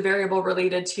 there's a variable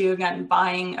related to, again,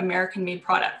 buying American-made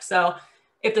products. So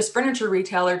if this furniture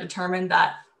retailer determined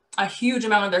that a huge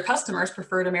amount of their customers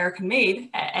preferred American-made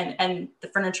and the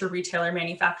furniture retailer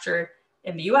manufactured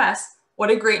in the US, what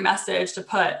a great message to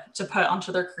put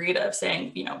onto their creative,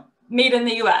 saying, made in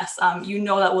the US. That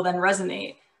will then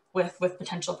resonate with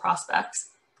potential prospects.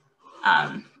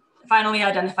 Finally,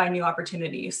 identify new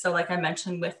opportunities. So like I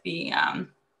mentioned with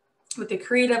the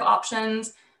creative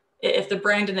options, if the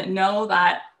brand didn't know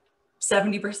that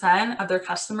 70% of their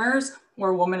customers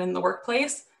were women in the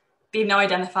workplace, they've now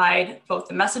identified both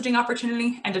the messaging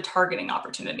opportunity and a targeting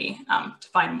opportunity to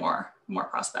find more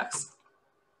prospects.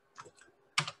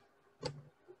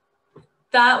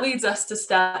 that leads us to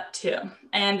step 2.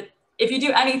 And if you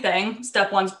do anything,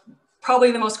 step 1's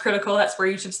probably the most critical. That's where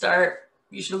you should start.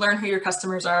 You should learn who your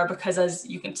customers are, because as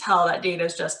you can tell, that data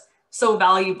is just so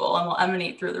valuable and will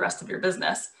emanate through the rest of your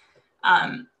business.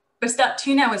 But step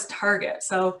 2 now is target.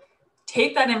 So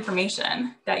take that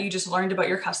information that you just learned about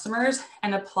your customers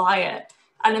and apply it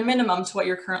at a minimum to what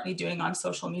you're currently doing on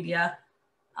social media.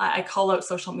 I call out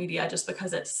social media just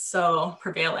because it's so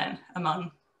prevalent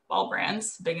among all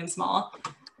brands, big and small.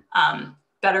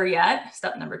 Better yet,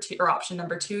 step number 2, or option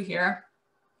number 2 here,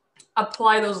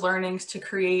 apply those learnings to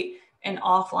create an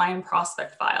offline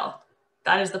prospect file.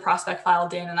 That is the prospect file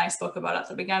Dan and I spoke about at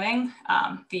the beginning,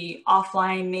 the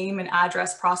offline name and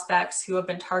address prospects who have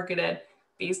been targeted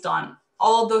based on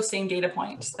all of those same data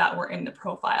points that were in the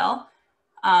profile.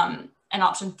 And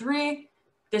option 3,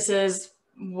 this is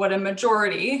what a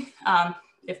majority,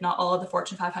 if not all of the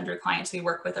Fortune 500 clients we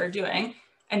work with are doing,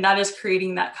 and that is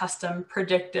creating that custom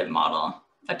predictive model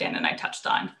that Dan and I touched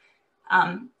on.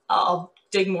 I'll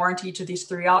dig more into each of these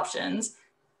 3 options,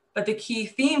 but the key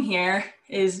theme here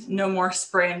is no more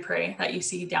spray and pray that you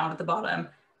see down at the bottom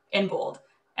in bold.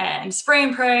 And spray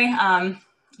and pray,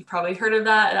 you've probably heard of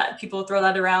that people throw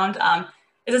that around.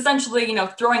 It's essentially,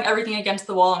 throwing everything against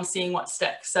the wall and seeing what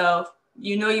sticks. So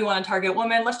you want to target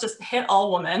women, let's just hit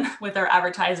all women with our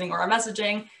advertising or our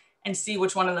messaging and see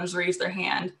which one of them's raised their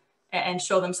hand and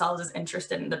show themselves as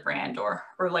interested in the brand or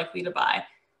likely to buy.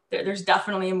 There's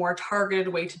definitely a more targeted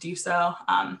way to do so,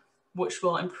 which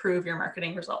will improve your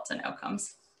marketing results and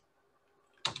outcomes.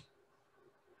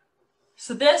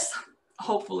 So this,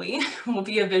 hopefully, will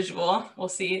be a visual. We'll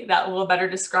see that will better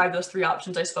describe those 3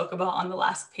 options I spoke about on the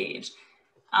last page.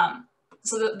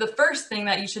 So the first thing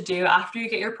that you should do after you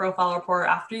get your profile report,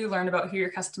 after you learn about who your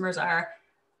customers are,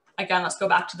 again, let's go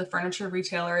back to the furniture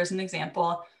retailer as an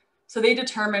example. So they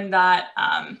determined that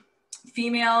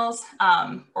females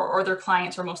or their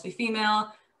clients were mostly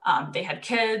female, they had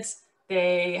kids,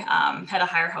 they had a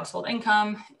higher household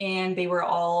income, and they were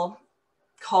all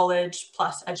college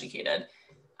plus educated.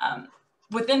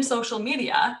 Within social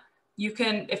media, you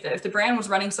can, if the brand was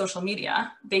running social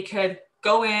media, they could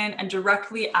go in and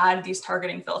directly add these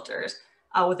targeting filters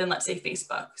within, let's say,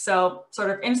 Facebook. So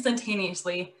sort of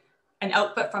instantaneously, an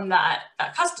output from that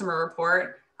customer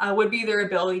report would be their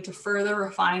ability to further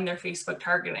refine their Facebook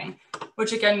targeting,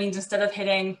 which again means instead of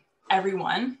hitting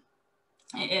everyone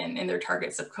in their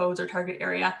target zip codes or target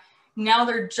area, now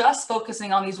they're just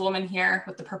focusing on these women here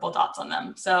with the purple dots on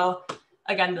them. So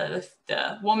again,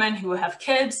 the women who have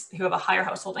kids, who have a higher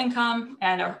household income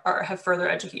and have further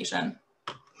education.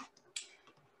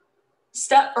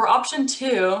 Option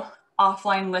 2,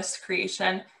 offline list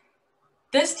creation.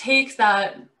 This takes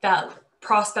that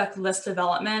prospect list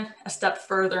development a step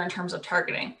further in terms of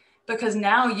targeting, because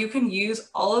now you can use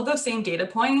all of those same data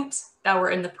points that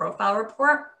were in the profile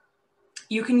report.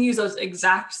 You can use those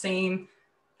exact same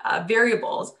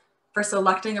variables for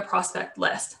selecting a prospect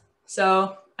list.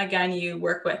 So again, you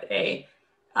work with a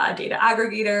data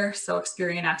aggregator, so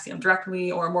Experian, Axiom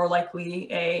directly, or more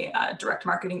likely a direct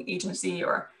marketing agency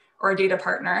or a data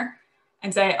partner,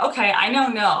 and say, okay, I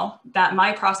know that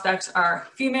my prospects are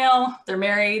female, they're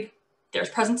married, there's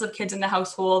presence of kids in the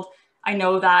household. I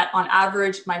know that on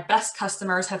average, my best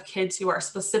customers have kids who are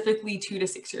specifically 2 to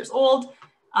 6 years old.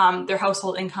 Their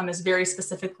household income is very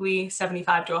specifically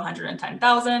 75 to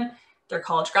 110,000. They're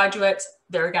college graduates.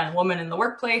 They're again, women in the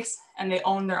workplace, and they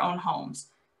own their own homes.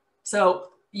 So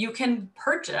you can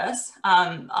purchase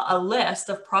a list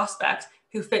of prospects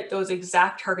who fit those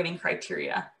exact targeting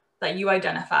criteria that you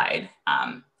identified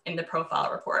in the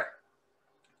profile report.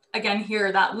 Again,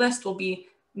 here, that list will be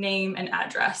name and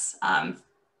address. And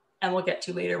we'll get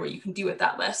to later what you can do with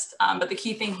that list. But the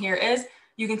key thing here is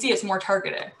you can see it's more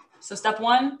targeted. So step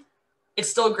 1, it's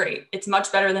still great. It's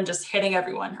much better than just hitting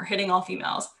everyone or hitting all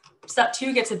females. Step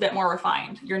 2 gets a bit more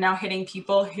refined. You're now hitting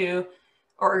people who,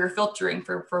 or you're filtering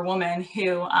for women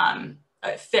who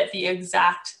fit the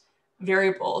exact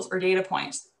variables or data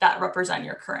points that represent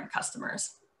your current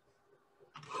customers.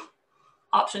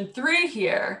 Option 3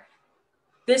 here,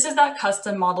 this is that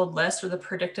custom modeled list or the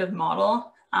predictive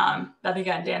model that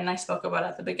again, Dan and I spoke about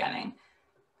at the beginning.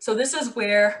 So this is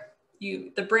where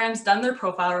the brand's done their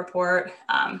profile report.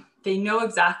 They know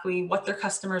exactly what their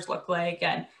customers look like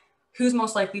and who's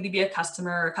most likely to be a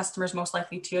customer, or customers most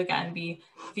likely to, again, be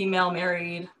female,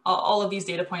 married, all of these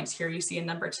data points here you see in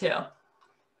number 2.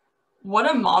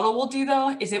 What a model will do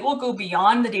though, is it will go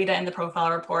beyond the data in the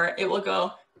profile report. It will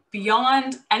go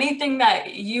beyond anything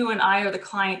that you and I or the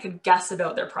client could guess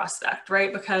about their prospect,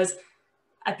 right? Because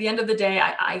at the end of the day,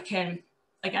 I can,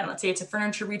 again, let's say it's a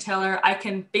furniture retailer, I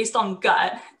can, based on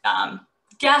gut,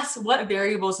 guess what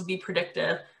variables would be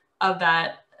predictive of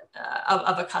that,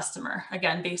 of a customer,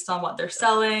 again, based on what they're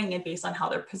selling and based on how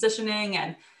they're positioning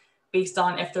and based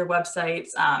on if their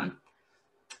website's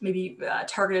maybe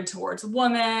targeted towards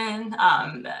women.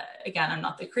 Again, I'm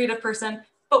not the creative person,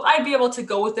 but I'd be able to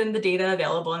go within the data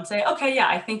available and say, okay, yeah,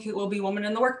 I think it will be women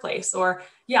in the workplace, or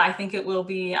yeah, I think it will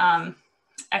be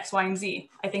X, Y, and Z.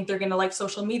 I think they're gonna like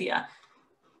social media.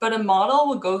 But a model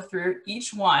will go through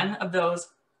each one of those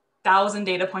 1,000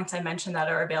 data points I mentioned that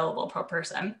are available per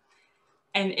person.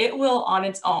 And it will on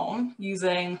its own,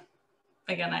 using,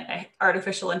 again,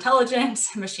 artificial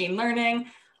intelligence, machine learning,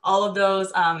 all of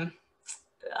those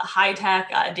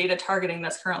high-tech data targeting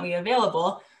that's currently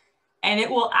available. And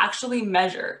it will actually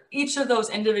measure each of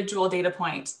those individual data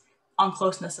points on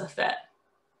closeness of fit.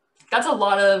 That's a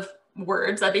lot of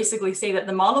words that basically say that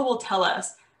the model will tell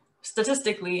us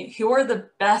statistically who are the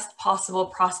best possible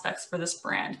prospects for this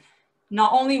brand.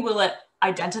 Not only will it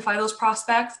identify those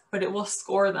prospects, but it will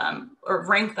score them or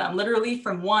rank them literally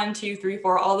from 1, 2, 3,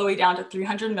 4, all the way down to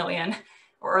 300 million,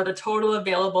 or the total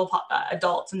available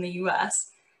adults in the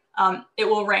US. It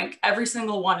will rank every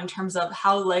single one in terms of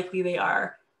how likely they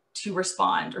are to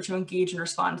respond or to engage and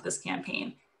respond to this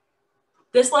campaign.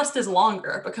 This list is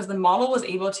longer because the model was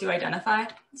able to identify,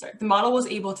 the model was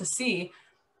able to see,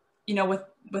 you know,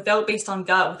 without based on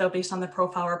gut, without based on the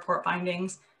profile report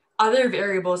findings, other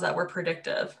variables that were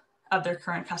predictive of their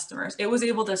current customers. It was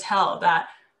able to tell that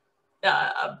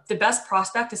the best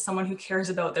prospect is someone who cares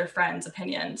about their friends'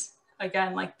 opinions.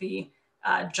 Again, like the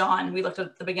John we looked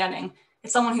at the beginning.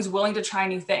 It's someone who's willing to try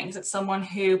new things. It's someone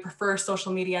who prefers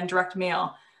social media and direct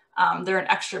mail. They're an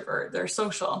extrovert, they're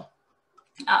social.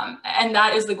 And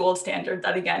that is the gold standard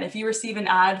that, again, if you receive an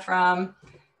ad from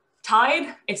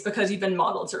Tide, it's because you've been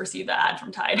modeled to receive the ad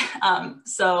from Tide.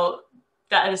 So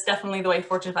that is definitely the way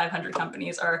Fortune 500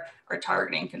 companies are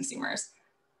targeting consumers.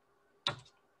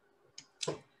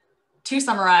 To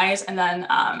summarize, and then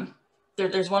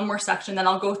there's one more section, then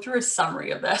I'll go through a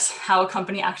summary of this, how a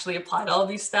company actually applied all of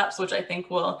these steps, which I think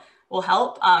will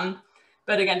help.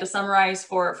 But again, to summarize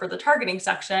for the targeting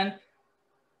section,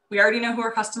 we already know who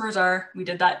our customers are. We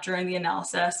did that during the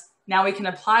analysis. Now we can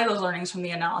apply those learnings from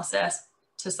the analysis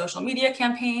to social media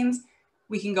campaigns.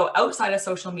 We can go outside of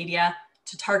social media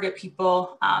to target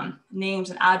people, names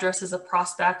and addresses of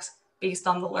prospects based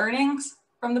on the learnings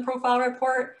from the profile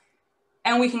report.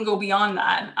 And we can go beyond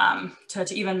that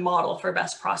to even model for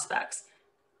best prospects.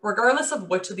 Regardless of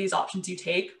which of these options you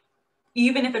take,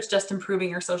 even if it's just improving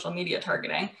your social media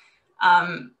targeting,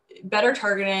 better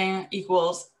targeting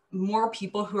equals more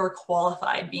people who are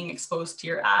qualified being exposed to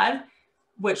your ad,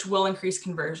 which will increase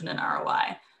conversion and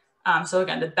ROI. So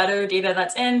again, the better data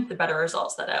that's in, the better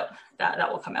results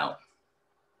that will come out.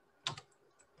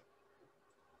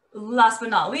 Last but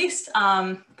not least,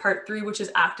 part 3, which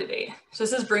is activate. So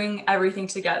this is bringing everything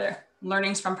together.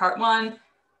 Learnings from part 1,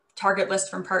 target list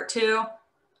from part 2.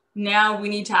 Now we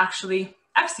need to actually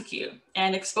execute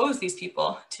and expose these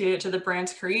people to the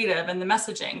brand's creative and the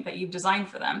messaging that you've designed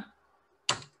for them.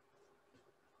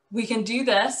 We can do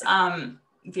this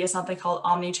via something called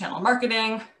omni-channel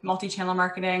marketing, multi-channel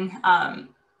marketing.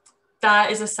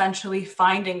 That is essentially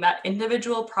finding that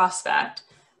individual prospect,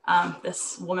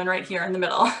 this woman right here in the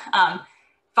middle,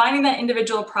 finding that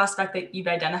individual prospect that you've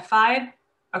identified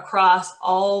across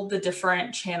all the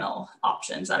different channel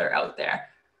options that are out there.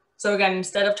 So again,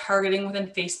 instead of targeting within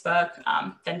Facebook,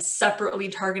 then separately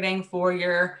targeting for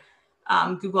your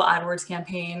Google AdWords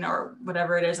campaign or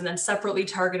whatever it is, and then separately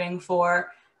targeting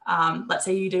for, let's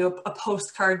say you do a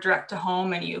postcard direct to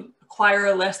home and you acquire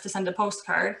a list to send a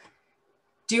postcard.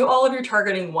 Do all of your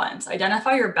targeting once.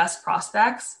 Identify your best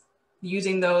prospects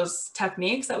using those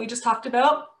techniques that we just talked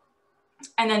about,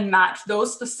 and then match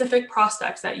those specific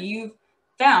prospects that you've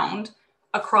found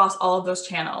across all of those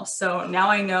channels. So now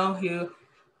I know who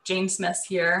Jane Smith's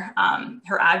here,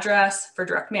 her address for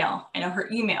direct mail. I know her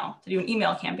email to do an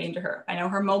email campaign to her. I know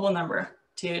her mobile number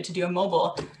to do a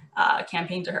mobile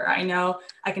campaign to her. I know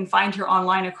I can find her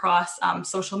online across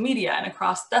social media and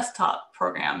across desktop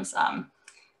programs,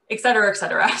 et cetera, et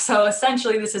cetera. So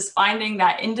essentially this is finding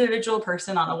that individual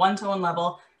person on a one-to-one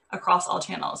level across all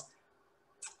channels.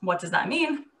 What does that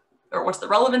mean? Or what's the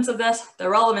relevance of this? The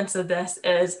relevance of this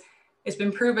is it's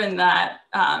been proven that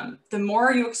the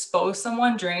more you expose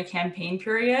someone during a campaign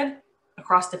period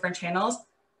across different channels,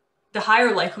 the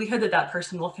higher likelihood that that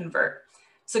person will convert.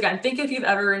 So again, think if you've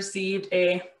ever received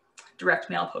a direct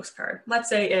mail postcard. Let's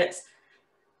say it's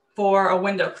for a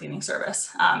window cleaning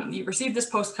service. You received this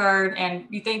postcard and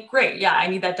you think, great, yeah, I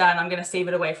need that done. I'm gonna save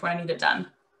it away for when I need it done.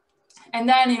 And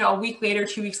then, a week later,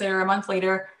 2 weeks later, a month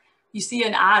later, you see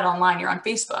an ad online, you're on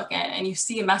Facebook, and you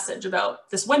see a message about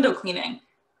this window cleaning.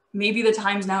 Maybe the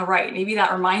time's now right. Maybe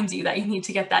that reminds you that you need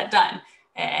to get that done.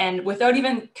 And without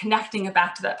even connecting it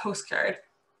back to that postcard,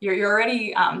 you're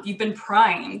already, you've been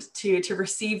primed to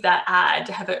receive that ad,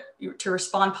 to have it, to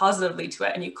respond positively to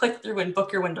it. And you click through and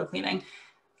book your window cleaning.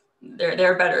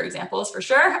 There are better examples for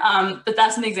sure, but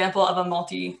that's an example of a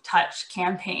multi-touch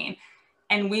campaign.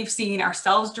 And we've seen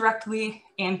ourselves directly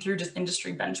and through just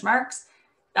industry benchmarks,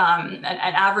 an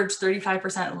average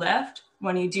 35% lift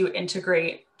when you do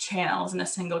integrate channels in a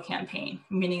single campaign.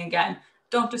 Meaning, again,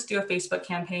 don't just do a Facebook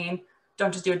campaign,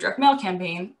 don't just do a direct mail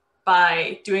campaign.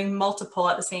 By doing multiple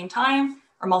at the same time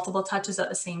or multiple touches at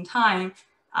the same time,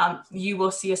 you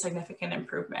will see a significant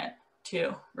improvement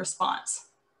to response.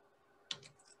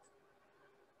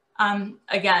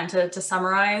 Again, to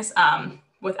summarize,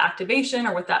 with activation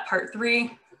or with that part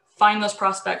 3, find those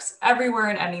prospects everywhere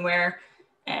and anywhere.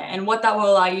 And what that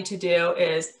will allow you to do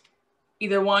is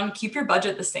either 1, keep your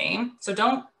budget the same. So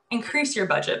don't increase your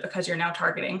budget because you're now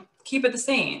targeting. Keep it the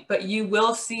same, but you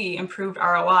will see improved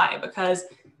ROI, because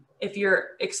if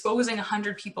you're exposing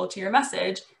 100 people to your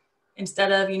message,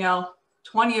 instead of,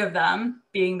 20 of them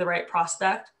being the right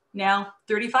prospect, now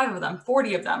 35 of them,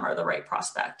 40 of them are the right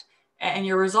prospect, and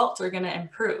your results are going to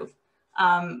improve.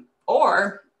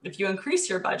 Or if you increase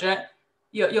your budget,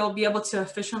 you'll be able to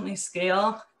efficiently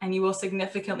scale, and you will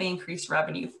significantly increase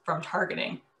revenue from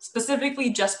targeting,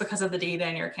 specifically just because of the data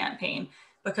in your campaign.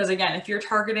 Because again, if you're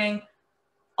targeting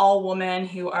all women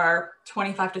who are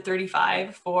 25 to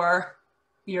 35 for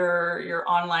your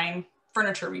online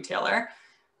furniture retailer,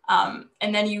 and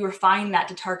then you refine that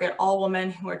to target all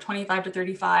women who are 25 to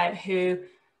 35 who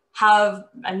have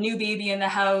a new baby in the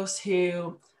house,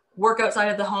 who work outside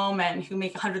of the home, and who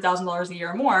make $100,000 a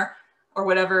year or more, or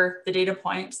whatever the data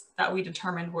points that we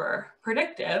determined were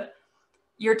predictive,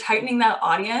 you're tightening that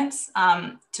audience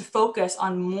to focus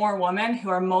on more women who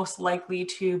are most likely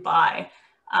to buy.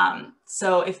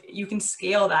 So if you can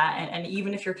scale that, and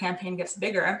even if your campaign gets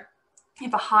bigger,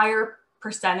 if a higher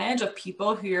percentage of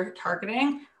people who you're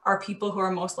targeting are people who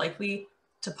are most likely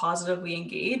to positively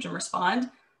engage and respond,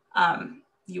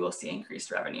 you will see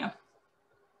increased revenue.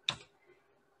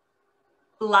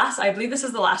 I believe this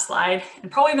is the last slide,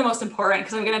 and probably the most important,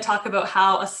 because I'm going to talk about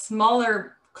how a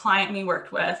smaller client we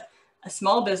worked with, a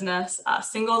small business, a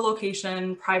single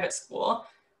location private school,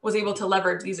 was able to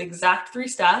leverage these exact 3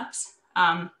 steps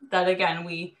that, again,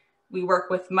 we work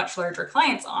with much larger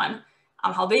clients on,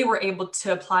 how they were able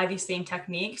to apply these same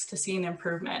techniques to see an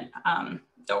improvement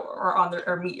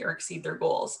or meet or exceed their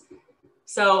goals.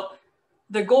 So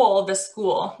the goal of this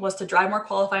school was to drive more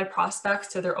qualified prospects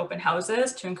to their open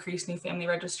houses to increase new family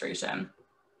registration.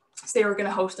 So they were going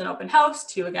to host an open house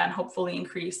to, again, hopefully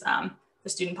increase the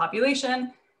student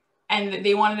population. And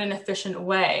they wanted an efficient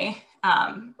way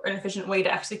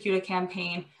to execute a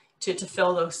campaign to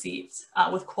fill those seats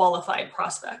with qualified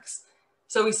prospects.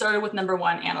 So we started with number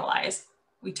 1, analyze.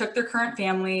 We took their current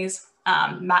families,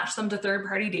 matched them to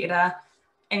third-party data,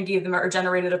 and gave them or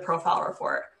generated a profile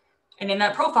report. And in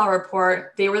that profile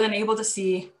report, they were then able to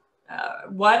see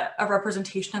what a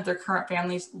representation of their current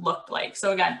families looked like.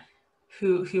 So again,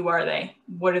 who are they?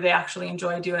 What do they actually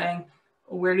enjoy doing?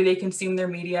 Where do they consume their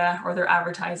media or their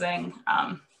advertising,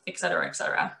 et cetera, et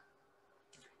cetera.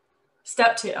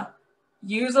 Step 2,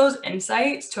 use those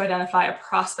insights to identify a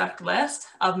prospect list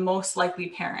of most likely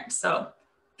parents. So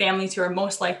families who are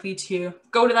most likely to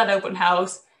go to that open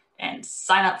house and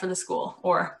sign up for the school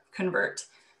or convert.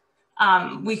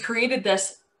 We created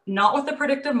this not with the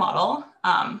predictive model,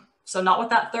 so not with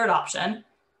that third option.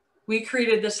 We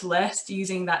created this list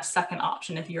using that second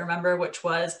option, if you remember, which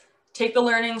was take the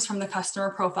learnings from the customer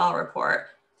profile report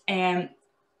and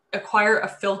acquire a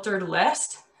filtered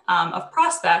list of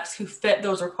prospects who fit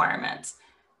those requirements.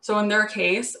 So in their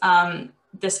case,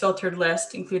 this filtered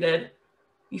list included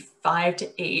 5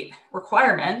 to 8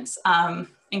 requirements,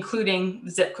 including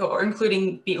zip code, or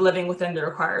including living within the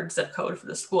required zip code for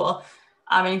the school.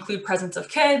 Include presence of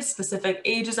kids, specific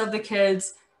ages of the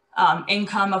kids,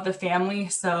 income of the family,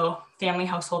 so family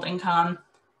household income,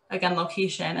 again,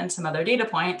 location, and some other data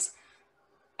points.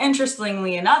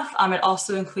 Interestingly enough, it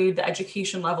also included the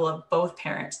education level of both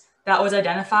parents. That was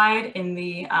identified in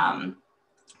the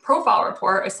profile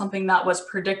report as something that was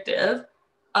predictive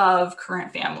of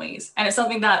current families. And it's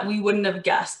something that we wouldn't have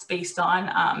guessed based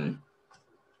on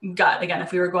gut. Again,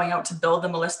 if we were going out to build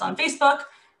them a list on Facebook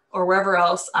or wherever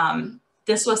else,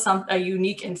 this was a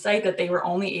unique insight that they were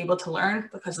only able to learn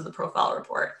because of the profile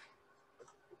report.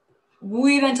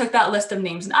 We then took that list of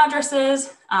names and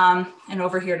addresses, and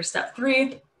over here to step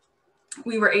 3,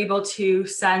 we were able to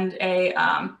send a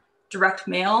direct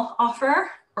mail offer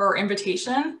or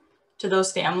invitation to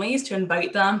those families to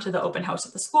invite them to the open house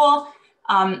at the school,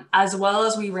 as well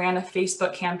as we ran a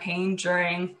Facebook campaign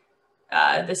during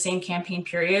the same campaign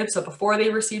period. So before they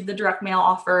received the direct mail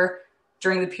offer,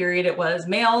 during the period it was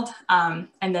mailed, and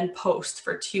then post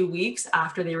for 2 weeks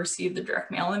after they received the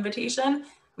direct mail invitation.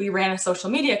 We ran a social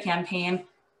media campaign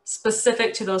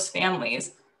specific to those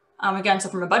families. Again, so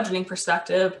from a budgeting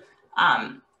perspective,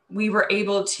 we were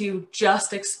able to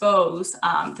just expose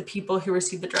the people who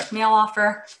received the direct mail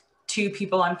offer to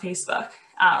people on Facebook,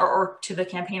 or to the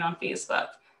campaign on Facebook.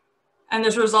 And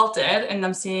this resulted in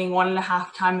them seeing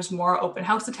 1.5 times more open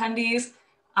house attendees,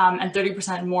 and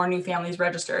 30% more new families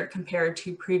registered compared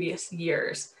to previous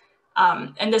years.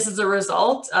 And this is a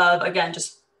result of, again,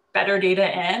 just better data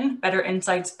in, better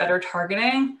insights, better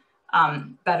targeting,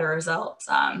 better results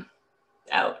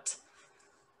out.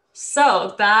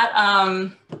 So that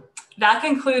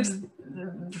concludes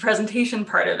the presentation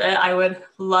part of it. I would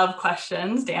love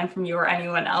questions, Dan, from you or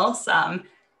anyone else. And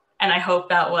I hope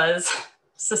that was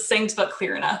succinct but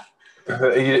clear enough.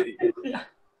 Yeah.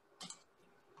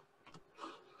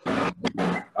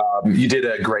 You did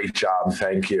a great job.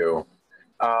 Thank you.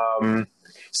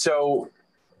 So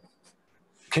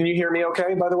can you hear me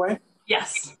okay, by the way?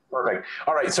 Yes. Perfect.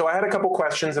 All right. So I had a couple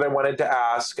questions that I wanted to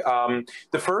ask.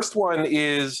 The first one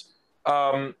is,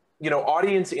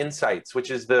 audience insights,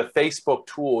 which is the Facebook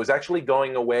tool, is actually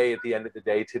going away at the end of the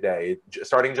day today,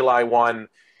 starting July 1.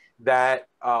 That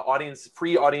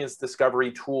free audience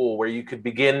discovery tool where you could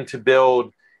begin to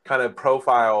build kind of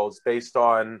profiles based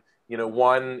on,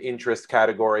 one interest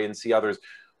category and see others.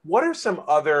 What are some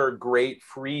other great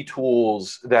free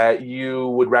tools that you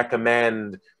would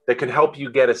recommend that can help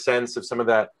you get a sense of some of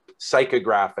that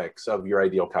psychographics of your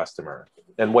ideal customer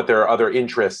and what their other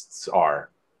interests are?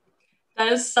 That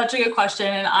is such a good question.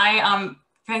 And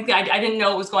frankly, I didn't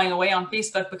know it was going away on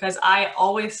Facebook because I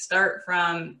always start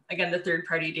from, again, the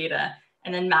third-party data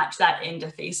and then match that into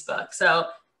Facebook. So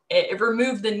it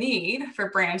removed the need for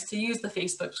brands to use the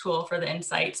Facebook tool for the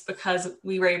insights because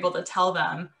we were able to tell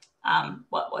them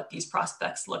what these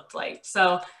prospects looked like.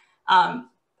 So I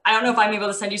don't know if I'm able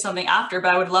to send you something after,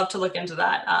 but I would love to look into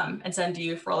that and send to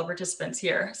you, for all the participants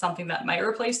here, something that might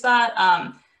replace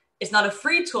that. It's not a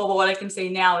free tool, but what I can say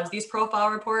now is these profile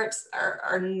reports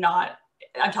are not,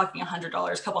 I'm talking $100,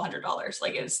 a couple $100.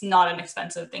 Like, it's not an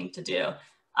expensive thing to do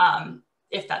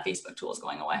if that Facebook tool is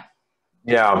going away.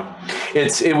 Yeah,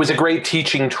 it was a great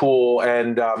teaching tool,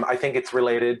 and I think it's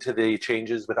related to the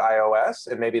changes with iOS,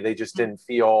 and maybe they just didn't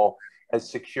feel as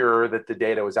secure that the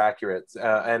data was accurate.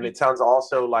 And it sounds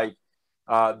also like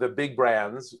the big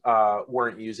brands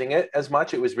weren't using it as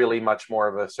much. It was really much more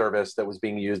of a service that was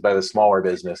being used by the smaller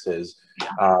businesses.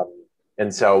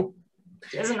 And so,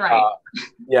 isn't right.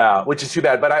 Yeah, which is too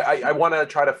bad. But I want to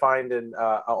try to find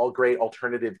a great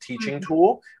alternative teaching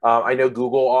tool. I know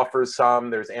Google offers some.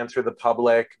 There's Answer the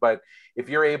Public. But if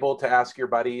you're able to ask your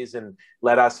buddies and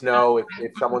let us know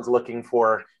if someone's looking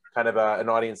for kind of an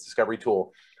audience discovery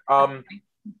tool.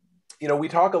 We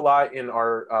talk a lot in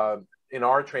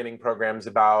our training programs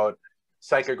about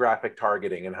psychographic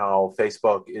targeting and how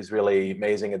Facebook is really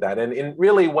amazing at that. And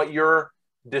really what you're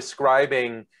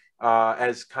describing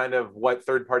as kind of what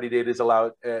third-party data is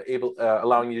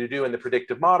allowing you to do in the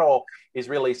predictive model is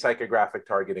really psychographic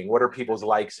targeting. What are people's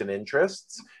likes and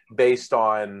interests based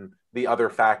on the other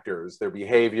factors, their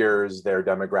behaviors, their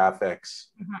demographics,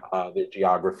 their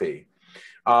geography.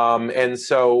 And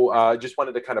so just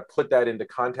wanted to kind of put that into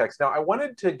context. Now, I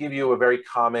wanted to give you a very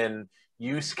common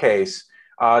use case.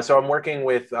 So I'm working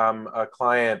with a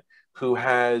client who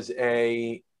has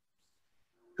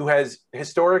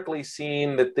historically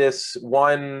seen that this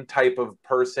one type of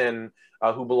person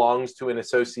who belongs to an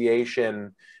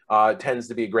association tends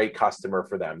to be a great customer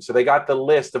for them. So they got the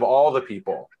list of all the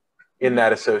people in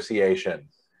that association,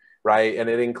 right? And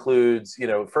it includes,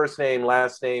 first name,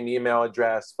 last name, email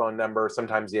address, phone number,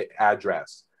 sometimes the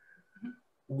address.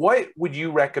 What would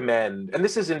you recommend? And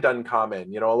this isn't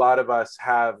uncommon. A lot of us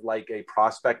have like a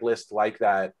prospect list like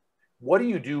that. What do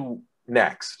you do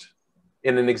next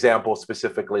in an example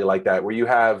specifically like that, where you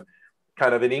have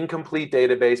kind of an incomplete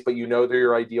database, but they're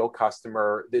your ideal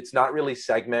customer? It's not really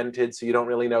segmented, so you don't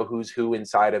really know who's who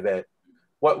inside of it.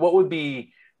 What would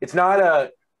be, it's not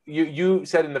you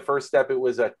said in the first step it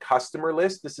was a customer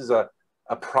list. This is a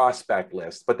prospect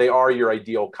list, but they are your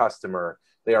ideal customer.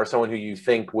 They are someone who you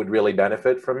think would really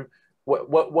benefit from.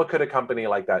 What could a company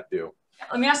like that do?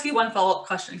 Let me ask you one follow-up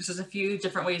question, because there's a few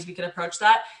different ways we could approach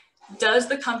that. Does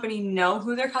the company know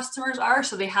who their customers are?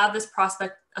 So they have this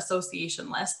prospect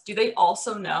association list. Do they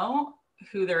also know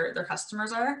who their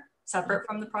customers are, separate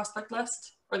from the prospect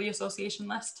list or the association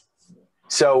list?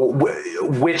 So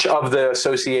which of the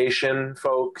association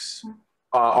folks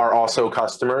are also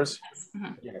customers?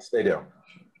 Mm-hmm. Yes, they do.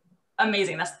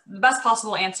 Amazing. That's the best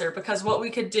possible answer, because what we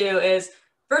could do is,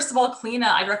 first of all,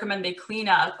 I'd recommend they clean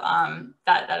up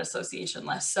that association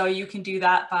list. So you can do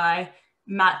that by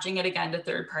matching it again to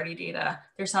third-party data.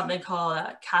 There's something called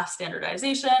CAS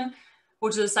standardization,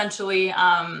 which is essentially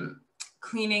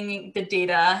cleaning the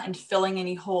data and filling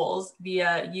any holes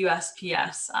via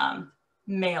USPS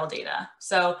mail data.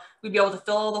 So we'd be able to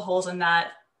fill all the holes in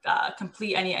that,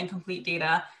 complete any incomplete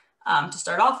data to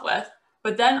start off with,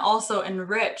 but then also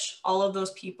enrich all of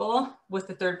those people with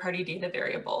the third-party data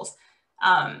variables.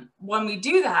 When we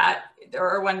do that,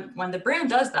 or when the brand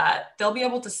does that, they'll be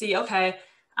able to see, okay,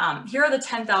 here are the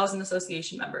 10,000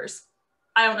 association members.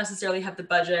 I don't necessarily have the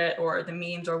budget or the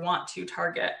means or want to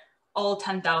target all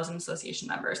 10,000 association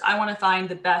members. I want to find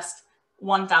the best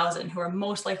 1,000 who are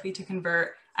most likely to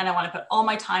convert, and I want to put all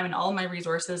my time and all my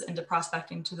resources into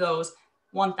prospecting to those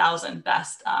 1,000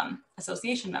 best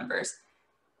association members.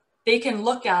 They can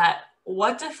look at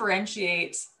what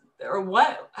differentiates, or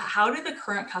how do the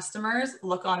current customers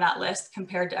look on that list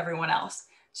compared to everyone else.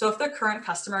 So if the current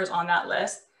customers on that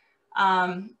list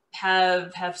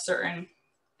have certain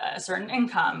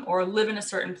income, or live in a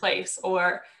certain place,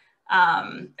 or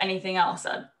anything else,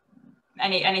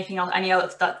 any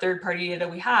other that third-party data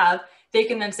we have, they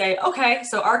can then say, okay,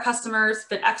 so our customers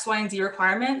fit X, Y, and Z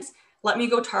requirements. Let me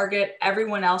go target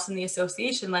everyone else in the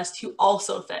association list who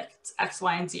also fits X,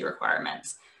 Y, and Z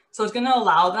requirements. So it's going to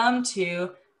allow them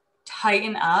to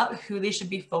tighten up who they should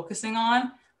be focusing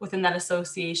on within that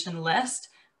association list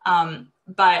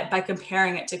by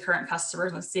comparing it to current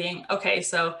customers and seeing, okay,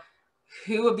 so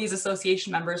who of these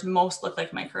association members most look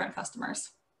like my current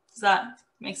customers? Does that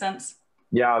make sense?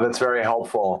 Yeah, that's very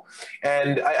helpful.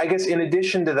 And I guess in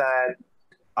addition to that,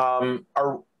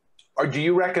 do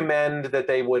you recommend that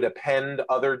they would append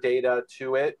other data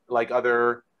to it, like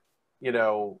other,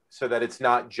 so that it's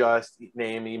not just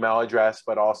name, email address,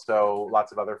 but also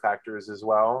lots of other factors as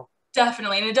well?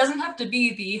 Definitely. And it doesn't have to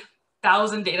be the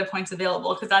 1,000 data points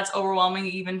available, because that's overwhelming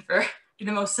even for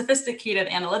the most sophisticated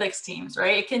analytics teams,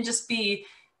 right? It can just be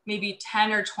maybe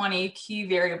 10 or 20 key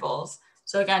variables.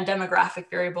 So again, demographic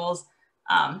variables,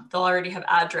 they'll already have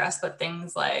address, but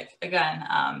things like, again,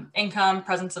 income,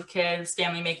 presence of kids,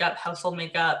 family makeup, household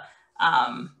makeup,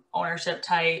 ownership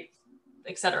type,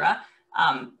 etc.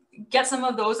 Get some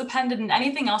of those appended, and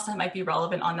anything else that might be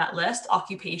relevant on that list.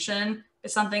 Occupation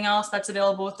is something else that's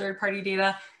available with third-party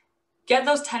data. Get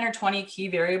those 10 or 20 key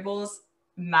variables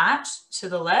matched to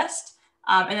the list,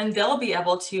 and then they'll be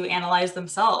able to analyze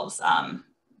themselves,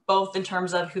 both in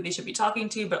terms of who they should be talking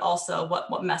to, but also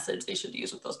what message they should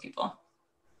use with those people.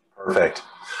 Perfect.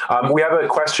 We have a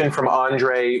question from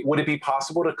Andre. Would it be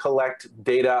possible to collect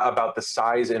data about the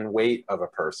size and weight of a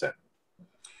person?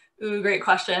 Ooh, great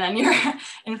question. And you're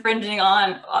infringing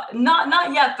on,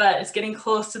 not yet, but it's getting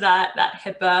close to that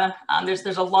HIPAA.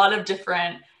 There's a lot of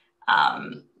different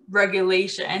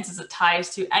regulations as it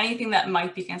ties to anything that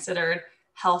might be considered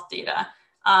health data.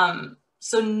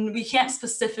 So we can't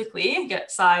specifically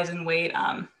get size and weight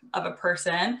of a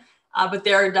person, but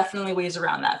there are definitely ways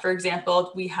around that. For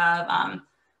example, we have,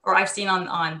 or I've seen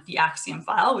on the Axiom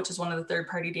file, which is one of the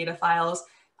third-party data files,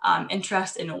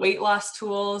 interest in weight loss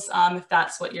tools, if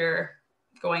that's what you're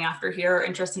going after here, or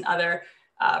interest in other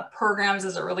programs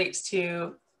as it relates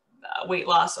to weight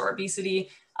loss or obesity.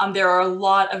 There are a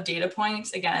lot of data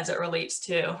points, again, as it relates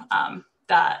to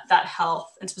that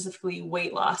health and specifically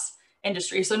weight loss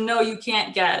industry. So no, you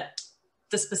can't get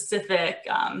the specific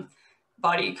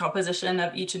body composition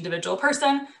of each individual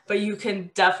person, but you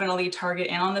can definitely target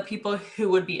in on the people who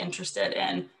would be interested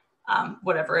in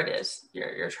whatever it is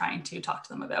you're trying to talk to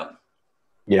them about.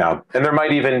 Yeah, and there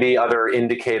might even be other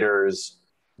indicators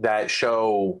that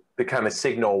show the kind of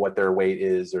signal what their weight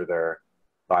is or their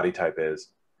body type is.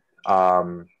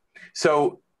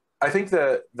 So I think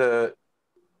the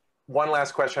one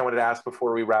last question I wanted to ask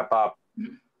before we wrap up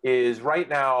is, right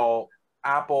now,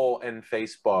 Apple and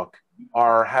Facebook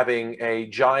are having a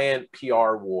giant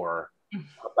PR war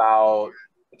about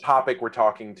the topic we're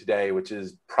talking today, which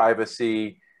is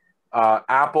privacy.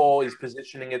 Apple is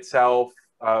positioning itself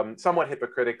somewhat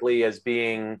hypocritically as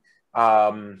being,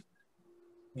 the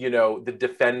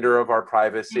defender of our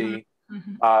privacy.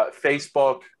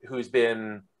 Facebook, who's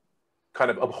been kind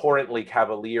of abhorrently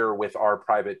cavalier with our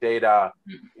private data,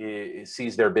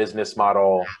 sees their business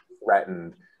model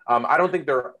threatened. I don't think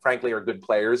there, frankly, are good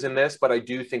players in this, but I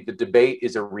do think the debate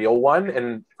is a real one.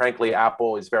 And frankly,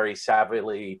 Apple is very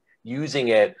savvily using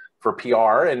it for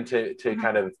PR and to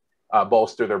kind of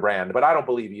bolster their brand. But I don't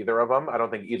believe either of them. I don't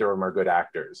think either of them are good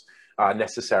actors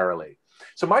necessarily.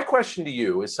 So my question to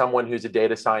you, as someone who's a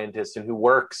data scientist and who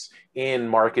works in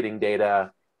marketing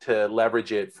data to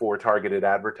leverage it for targeted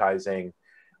advertising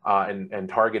and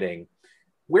targeting,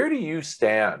 where do you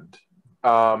stand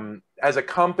as a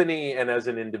company and as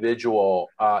an individual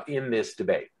in this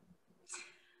debate?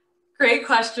 Great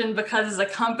question, because as a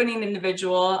company and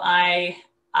individual, I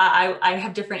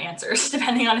have different answers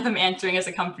depending on if I'm answering as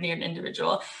a company or an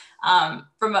individual.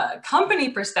 From a company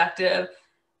perspective,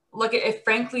 look, if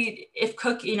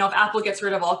Apple gets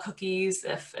rid of all cookies,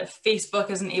 if Facebook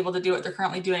isn't able to do what they're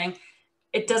currently doing,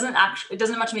 it doesn't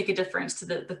much make a difference to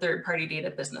the third-party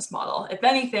data business model. If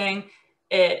anything,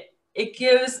 it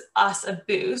gives us a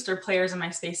boost, or players in my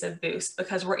space a boost,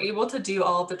 because we're able to do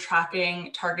all of the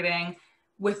tracking, targeting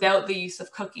without the use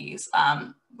of cookies,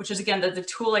 which is, again, the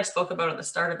tool I spoke about at the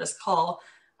start of this call,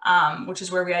 which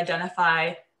is where we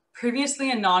identify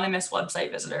previously anonymous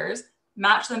website visitors,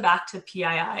 match them back to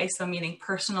PII, so meaning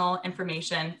personal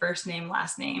information, first name,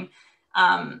 last name.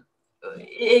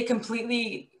 It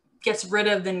completely gets rid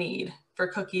of the need for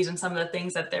cookies and some of the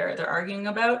things that they're arguing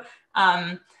about.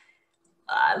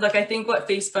 Look, I think what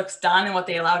Facebook's done and what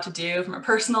they allow to do from a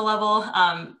personal level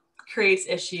creates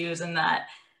issues, in that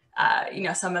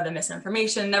some of the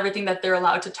misinformation and everything that they're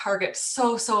allowed to target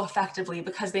so effectively,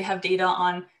 because they have data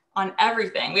on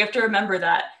everything. We have to remember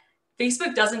that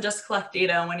Facebook doesn't just collect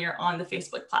data when you're on the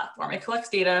Facebook platform. It collects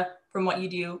data from what you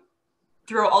do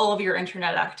through all of your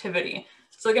internet activity.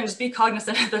 So again, just be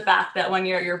cognizant of the fact that when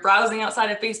you're browsing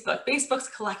outside of Facebook, Facebook's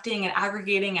collecting and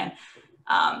aggregating and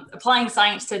applying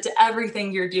science to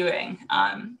everything you're doing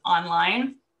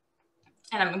online.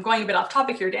 And I'm going a bit off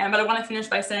topic here, Dan, but I want to finish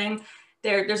by saying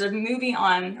there's a movie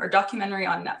or documentary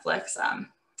on Netflix.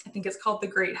 I think it's called The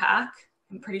Great Hack.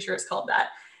 I'm pretty sure it's called that.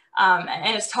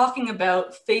 And it's talking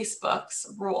about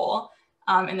Facebook's role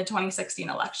in the 2016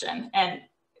 election. And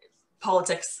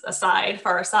politics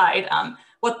far aside,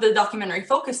 what the documentary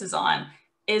focuses on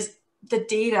is the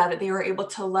data that they were able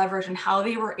to leverage and how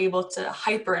they were able to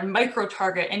hyper and micro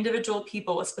target individual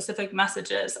people with specific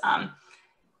messages.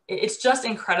 It's just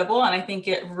incredible. And I think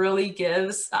it really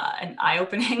gives an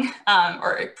eye-opening,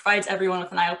 or it provides everyone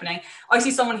with an eye-opening. Oh, I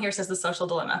see someone here says The Social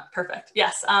Dilemma. Perfect.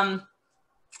 Yes.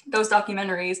 Those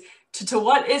documentaries to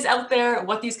what is out there,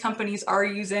 what these companies are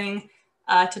using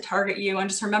to target you. And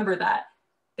just remember that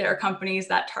there are companies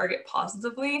that target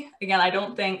positively. Again, I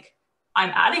don't think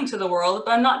I'm adding to the world,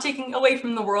 but I'm not taking away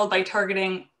from the world by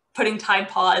putting Tide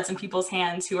Pods in people's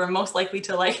hands who are most likely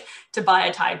to buy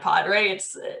a Tide Pod, right?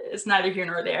 It's neither here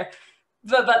nor there.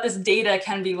 But this data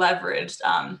can be leveraged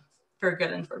for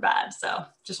good and for bad. So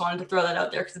just wanted to throw that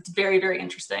out there because it's very, very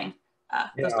interesting,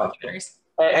 those documentaries.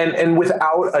 And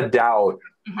without a doubt,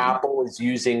 Apple is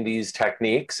using these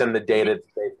techniques and the data that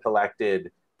they've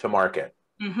collected to market.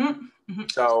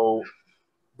 So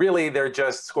really, they're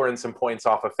just scoring some points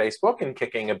off of Facebook and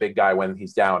kicking a big guy when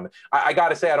he's down. I got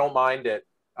to say, I don't mind it.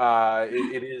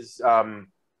 It is,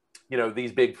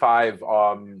 these big five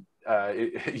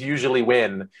usually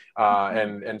win,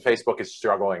 and Facebook is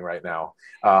struggling right now.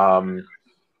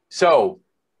 So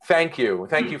thank you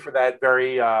for that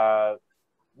very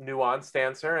nuanced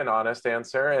answer and honest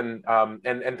answer,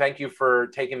 and thank you for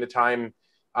taking the time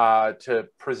to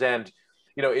present.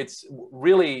 It's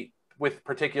really with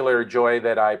particular joy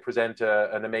that I present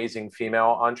an amazing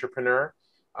female entrepreneur.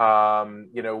 About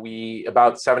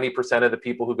 70% of the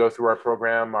people who go through our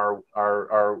program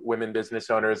are women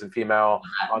business owners and female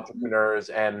entrepreneurs,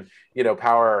 and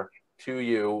power to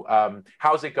you.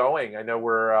 How's it going? I know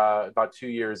we're about 2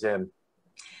 years in.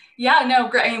 Yeah, no,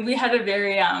 great. I mean, we had a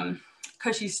very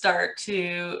cushy start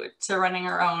to running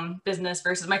our own business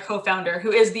versus my co-founder,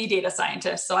 who is the data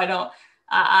scientist. So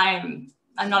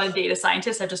I'm not a data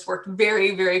scientist. I've just worked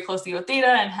very, very closely with data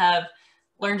and have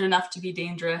learned enough to be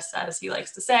dangerous, as he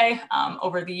likes to say,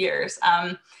 over the years.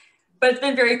 But it's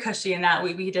been very cushy in that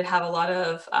we did have a lot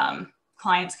of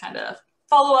clients kind of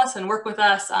follow us and work with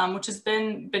us, which has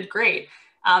been great.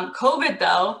 COVID,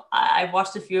 though, I've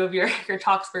watched a few of your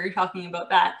talks where you're talking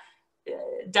about that,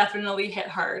 definitely hit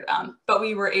hard. But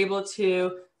we were able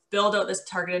to build out this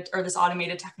targeted or this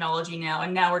automated technology now,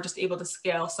 and now we're just able to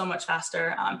scale so much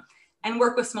faster and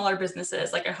work with smaller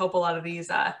businesses. Like I hope a lot of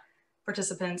these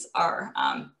participants are,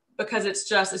 because it's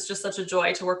just such a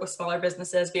joy to work with smaller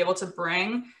businesses, be able to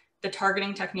bring the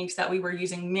targeting techniques that we were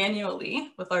using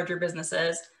manually with larger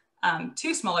businesses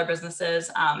to smaller businesses,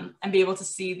 and be able to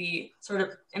see the sort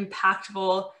of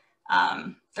impactful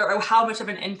or how much of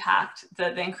an impact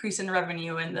the increase in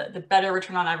revenue and the better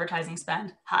return on advertising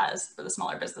spend has for the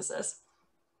smaller businesses.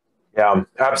 Yeah,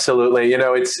 absolutely. You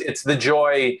know, it's the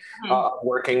joy Mhm. of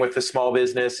working with the small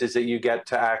business is that you get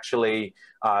to actually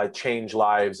change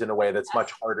lives in a way that's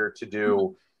much harder to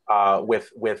do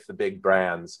with the big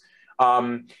brands.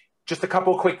 Um, just a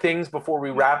couple quick things before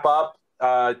we wrap up.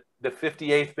 The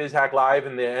 58th BizHack Live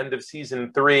and the end of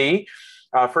season 3.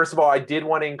 First of all, I did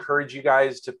want to encourage you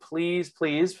guys to please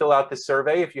fill out the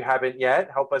survey if you haven't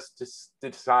yet. Help us to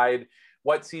decide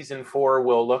what season 4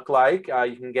 will look like.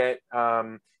 You can get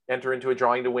enter into a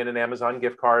drawing to win an Amazon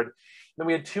gift card. Then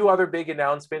we had 2 other big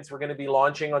announcements. We're going to be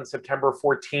launching on September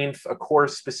 14th a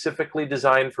course specifically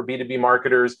designed for B2B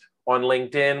marketers on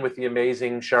LinkedIn with the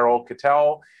amazing Cheryl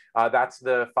Cattell. That's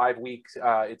the 5 weeks.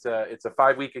 It's a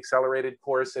 5-week accelerated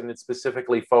course, and it's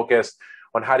specifically focused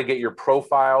on how to get your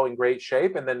profile in great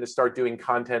shape and then to start doing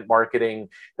content marketing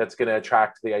that's going to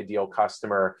attract the ideal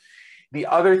customer. The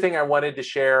other thing I wanted to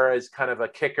share as kind of a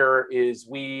kicker is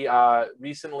we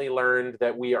recently learned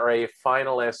that we are a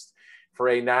finalist for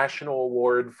a national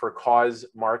award for cause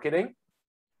marketing.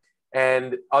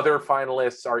 And other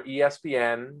finalists are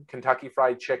ESPN, Kentucky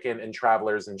Fried Chicken, and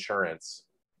Travelers Insurance.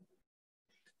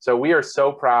 So we are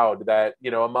so proud that,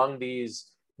 you know, among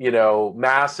these, you know,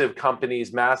 massive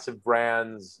companies, massive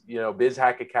brands, you know,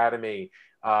 BizHack Academy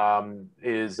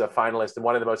is a finalist in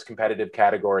one of the most competitive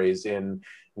categories in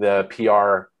the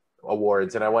PR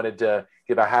awards. And I wanted to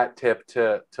give a hat tip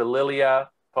to Lilia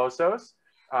Posos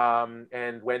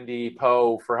and Wendy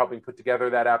Poe for helping put together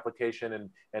that application,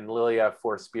 and Lilia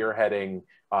for spearheading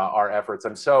our efforts.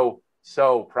 I'm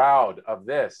so proud of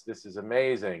this. This is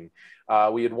amazing.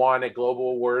 We had won a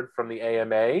global award from the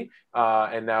AMA,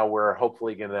 and now we're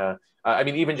hopefully gonna, I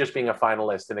mean, even just being a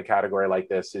finalist in a category like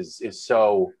this is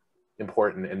so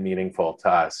important and meaningful to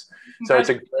us. So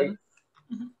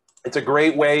it's a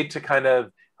great way to kind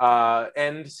of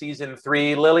end season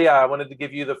 3. Lilia, I wanted to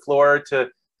give you the floor to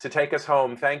take us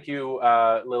home. Thank you,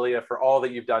 Lilia, for all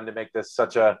that you've done to make this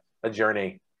such a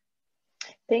journey.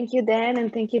 Thank you, Dan,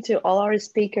 and thank you to all our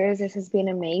speakers. This has been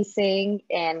amazing.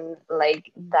 And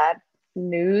like that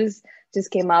news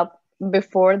just came up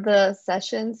before the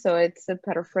session, so it's a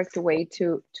perfect way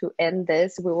to end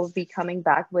this. We will be coming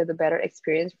back with a better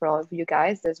experience for all of you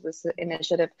guys. This was an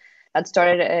initiative that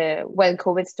started when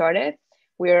COVID started.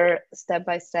 We're step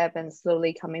by step and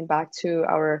slowly coming back to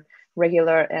our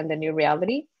regular and the new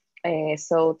reality.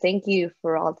 So thank you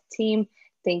for all the team.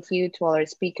 Thank you to all our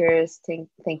speakers.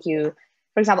 Thank you.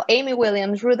 For example, Amy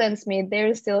Williams, Ruth and Smith,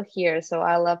 they're still here. So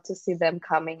I love to see them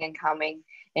coming,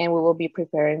 and we will be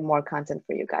preparing more content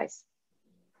for you guys.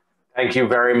 Thank you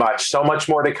very much. So much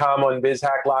more to come on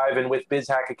BizHack Live and with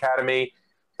BizHack Academy.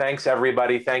 Thanks,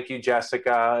 everybody. Thank you,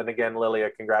 Jessica. And again, Lilia,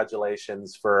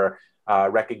 congratulations for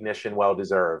recognition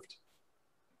well-deserved.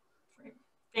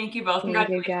 Thank you both. Thank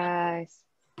you, guys.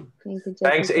 Thank you,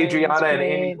 thanks, Adriana and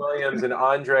Amy Williams and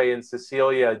Andre and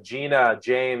Cecilia, Gina,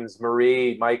 James,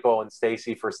 Marie, Michael, and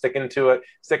Stacy for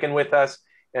sticking with us.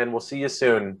 And we'll see you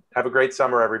soon. Have a great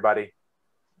summer, everybody.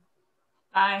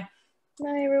 Bye.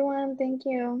 Bye, everyone. Thank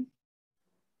you.